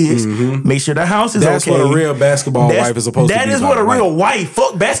of the kids, make sure the house is That's okay. what a real basketball wife is supposed to be. That is what a real wife.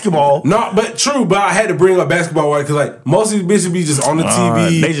 Fuck basketball. No, but true. But I had to bring up basketball wife because like most of these bitches be just on the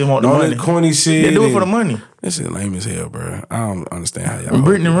TV. They just want the money. Corny shit. They do it for the money. That shit lame as hell, bro. I don't understand how y'all.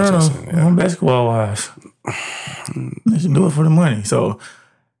 Brittany Renner on basketball wives. They should do it for the money. So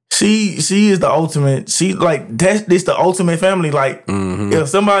she is the ultimate. She like this the ultimate family. Like if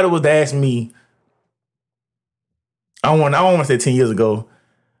somebody was to ask me, I want to say 10 years ago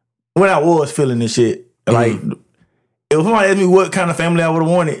when I was feeling this shit. Like if somebody asked me what kind of family I would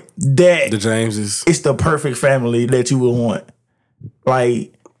have wanted, the Jameses. It's the perfect family that you would want.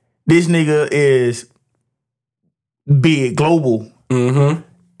 Like this nigga is big, global.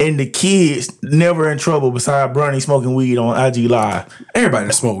 And the kids never in trouble beside Bronny smoking weed on IG Live. Everybody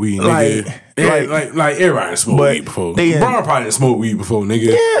done smoke weed, nigga. Like everybody done smoke weed before. Bron probably done smoke weed before,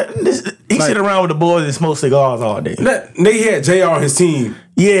 nigga. Yeah, he sit around with the boys and smoke cigars all day. They had JR on his team.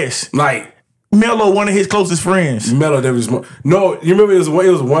 Yes. Like Melo, one of his closest friends. Melo never smoked. No, you remember it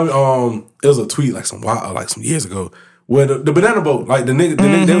was a tweet like some years ago where the banana boat, like the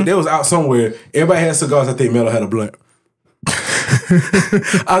nigga they was out somewhere. Everybody had cigars. I think Melo had a blunt.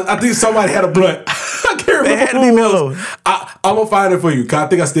 I think somebody had a blunt. I can't remember. It had to be Melo. I'm gonna find it for you because I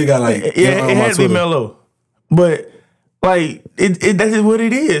think I still got like. It had to be Melo, but like that's what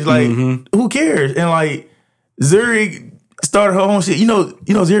it is. Like who cares? And like Zuri started her own shit. You know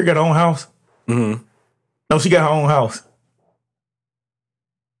Zuri got her own house. No, she got her own house.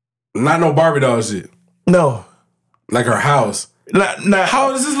 Not no Barbie doll shit. No, like her house. Not, how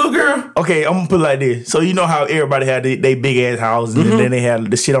old is this little girl? Okay, I'm gonna put it like this. So you know how everybody had they big ass houses and then they had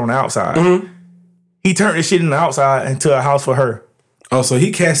the shit on the outside. He turned the shit in the outside into a house for her. Oh, so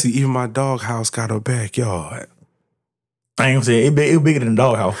he can't see even my dog house got a backyard. I ain't gonna say it was bigger than the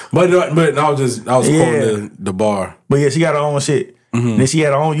dog house. But I was quoting the bar. But yeah, she got her own shit. Then she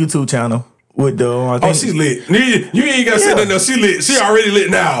had her own YouTube channel with the. She's lit. You ain't gotta say nothing else. She lit. She already lit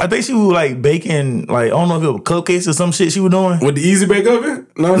now. I think she was like baking, like I don't know if it was cupcakes or some shit she was doing with the Easy Bake Oven.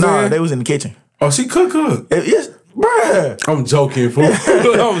 Nah, they was in the kitchen. Oh, she cook. Yes, bruh. I'm joking, fool.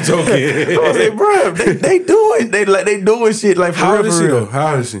 I'm joking. I say, bruh, they doing shit like for How real. old is she though?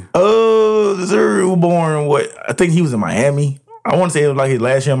 How old is she? Zuri was born I think he was in Miami. I want to say it was like his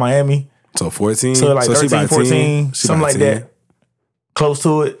last year in Miami. So 14. So like 13, 14, something like 10. that. Close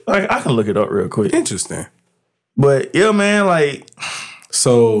to it. Like I can look it up real quick. Interesting. But yeah, man, like.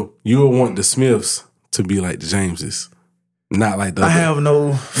 So you would want the Smiths to be like the Jameses, not like the. I have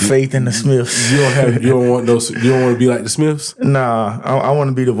no faith in the Smiths. You don't want those. You don't want to be like the Smiths. Nah, I want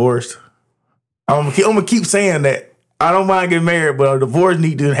to be divorced. I'm gonna keep saying that. I don't mind getting married, but a divorce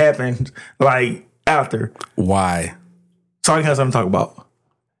need to happen like after. Why? So I can have something to talk about.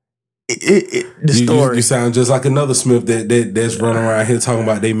 The story. You sound just like another Smith that's running around here talking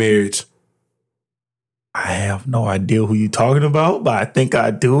about their marriage. I have no idea who you talking about, but I think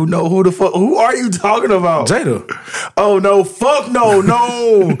I do know who the fuck. Who are you talking about? Jada. Oh no! Fuck no!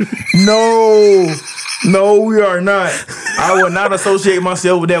 No, we are not. I will not associate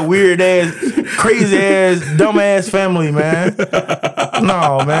myself with that weird ass, crazy ass, dumb ass family, man.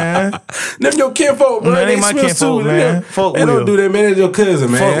 No, man. Them your kinfolk, bro. That ain't my kinfolk, man. Fuck Will. They don't do that, man. That's your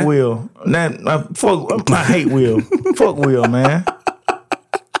cousin, man. Fuck Will. I hate Will. Fuck Will, man.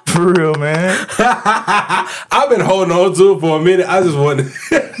 For real, man. I've been holding on to it for a minute. I just wanted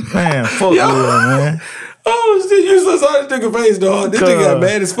man, fuck Will, man. Oh, shit, you saw this nigga face, dog. This nigga got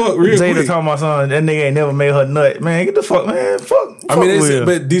mad as fuck real quick. Jada told my son, that nigga ain't never made her nut. Man, get the fuck, man. Fuck I mean, Will.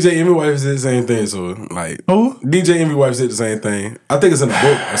 but DJ Envy wife said the same thing, so, like... Who? DJ Envy wife said the same thing. I think it's in a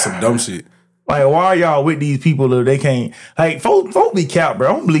book or some dumb shit. Like, why are y'all with these people if they can't... Like, folk be cap, bro.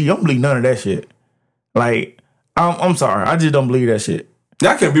 I don't believe none of that shit. Like, I'm sorry. I just don't believe that shit.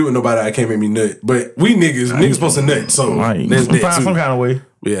 I can't be with nobody that can't make me nut. But we niggas supposed to nut, so like, there's that find too. some kind of way.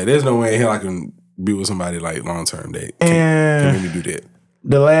 Yeah, there's no way in hell I can be with somebody like long term that and can't make me do that.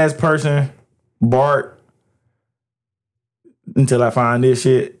 The last person, Bart, until I find this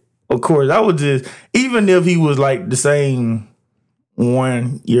shit. Of course, I would just, even if he was like the same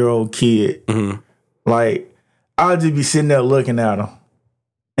 1-year-old kid, like I'll just be sitting there looking at him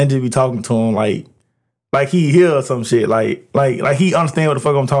and just be talking to him like he hear some shit, like he understand what the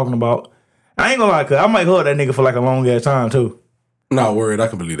fuck I'm talking about. I ain't gonna lie, cause I might hug that nigga for like a long ass time too. Not worried, I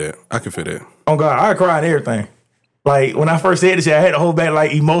can believe that. I can feel that. Oh God, I cried and everything. Like when I first said this shit, I had to hold back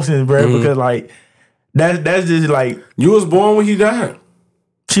like emotions, bro, because like that's just like you was born when he died.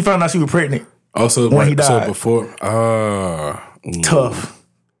 She found out she was pregnant. Also, when he died. So before, tough.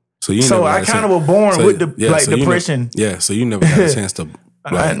 So you. So I kind of was born with the depression. So you never got a chance to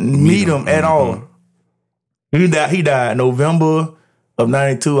meet him at all. He died November of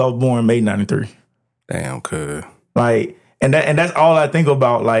 92. I was born May 93. Damn, cuz. Like, and that's all I think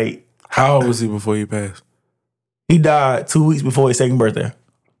about. Like, how old was he before he passed? He died 2 weeks before his second birthday.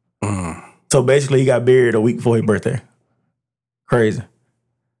 So basically, he got buried a week before his birthday. Crazy.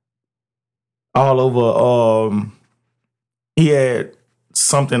 All over. He had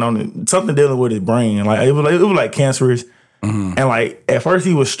something dealing with his brain. Like it was like cancerous. And like at first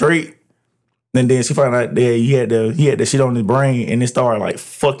he was straight. And then she found out that he had the shit on his brain, and it started like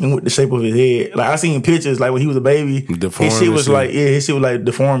fucking with the shape of his head. Like I seen pictures like when he was a baby, his shit was like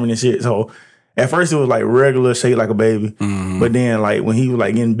deforming and shit. So at first it was like regular shape like a baby, but then like when he was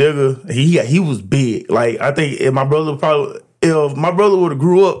like getting bigger, he was big. Like I think if my brother would have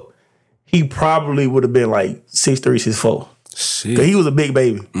grew up, he probably would have been like 6'3", 6'4". Shit, cause he was a big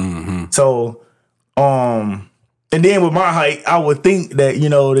baby. So and then with my height, I would think that, the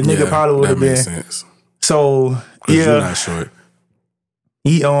nigga probably would have been. Sense. So, yeah. You're not short.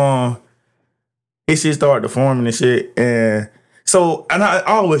 His shit started deforming and shit. And so, and I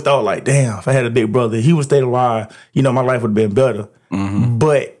always thought like, damn, if I had a big brother, he would stay alive, my life would have been better.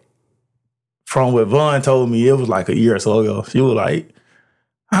 But from what Vaughn told me, it was like a year or so ago. She was like,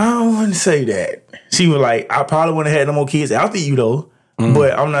 I don't want to say that. She was like, I probably wouldn't have had no more kids after you though.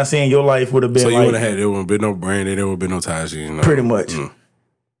 But I'm not saying your life would have been. So you would have had, there would have been no brain, there would have been no ties. Pretty much.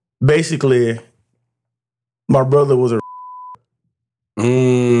 Basically, my brother was a.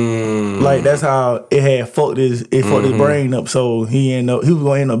 Like that's how it had fucked his brain up. So he was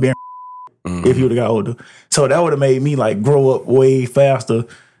gonna end up being if he would have got older. So that would have made me like grow up way faster.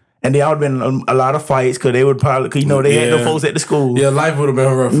 And there would have been a lot of fights because they would probably, they had no folks at the school. Yeah, life would have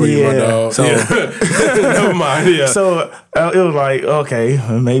been rough for you, my dog. So, never mind. Yeah. So it was like, okay,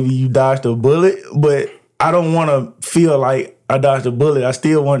 maybe you dodged a bullet, but I don't want to feel like I dodged a bullet. I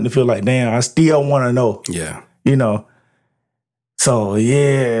still want to feel like, damn, I still want to know. Yeah. So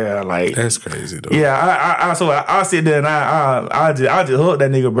yeah, like that's crazy though. Yeah, I sit there and I just hug that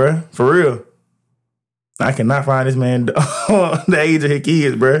nigga, bro, for real. I cannot find this man the age of his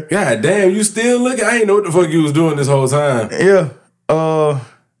kids, bro. God damn, you still looking? I ain't know what the fuck you was doing this whole time. Yeah.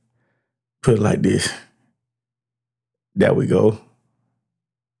 Put it like this. There we go.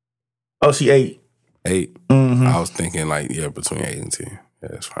 Oh, she 8. 8. I was thinking like, between 8 and 10. Yeah,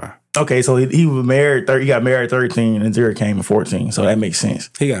 that's fine. Okay, so he was married. He got married at 13, and Zira came at 14. So that makes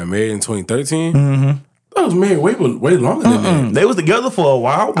sense. He got married in 2013. I was married way longer than that. They was together for a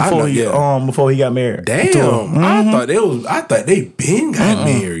while before he got married. Damn, I thought they been got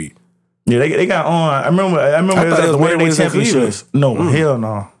married. Yeah, they got on. I remember it was at the one of their championships. No, hell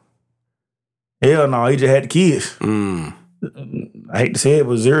no. Hell no, he just had the kids. I hate to say it,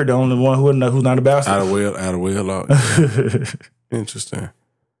 but Zira the only one who's not a bastard. Out of wedlock. Interesting.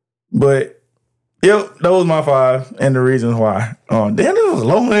 But yep, that was my 5 and the reasons why. Damn, that was a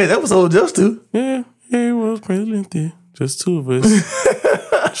long ass episode just to. Yeah, it was pretty lengthy. Just 2 of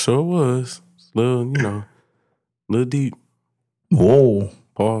us. Sure was. Little deep. Whoa.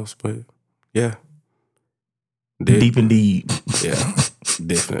 Pause, but yeah. Deep indeed. Yeah,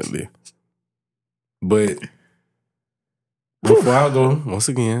 definitely. But before I go, once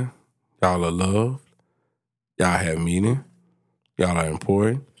again, y'all are loved. Y'all have meaning. Y'all are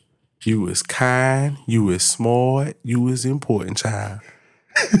important. You is kind. You is smart. You is important, child.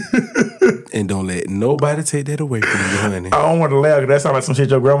 And don't let nobody take that away from you, honey. I don't want to laugh because that sounds like some shit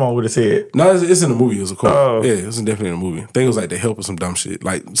your grandma would have said. No, it's in the movie. It was a quote. Oh. Yeah, it's definitely in the movie. I think it was like the help or some dumb shit.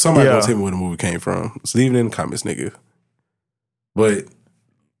 Like somebody gonna tell me where the movie came from. So leave it in the comments, nigga. But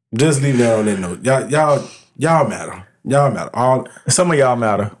just leave that on that note. Y'all matter. Y'all matter. Some of y'all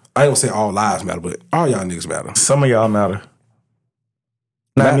matter. I ain't gonna say all lives matter, but all y'all niggas matter. Some of y'all matter.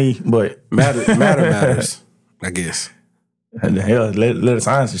 Not me, but matters. I guess. And the hell, let the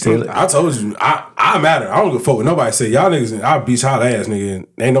science tell it. I told you, I matter. I don't give a fuck what nobody say. Y'all niggas, I'll beat y'all ass, nigga.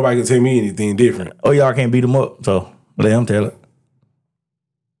 Ain't nobody can tell me anything different. Oh, y'all can't beat them up, so let them tell it.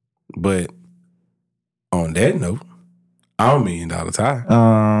 But on that note, I'm $1 million Ty.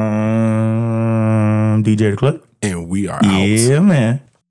 DJ the Club. And we are out. Yeah, man.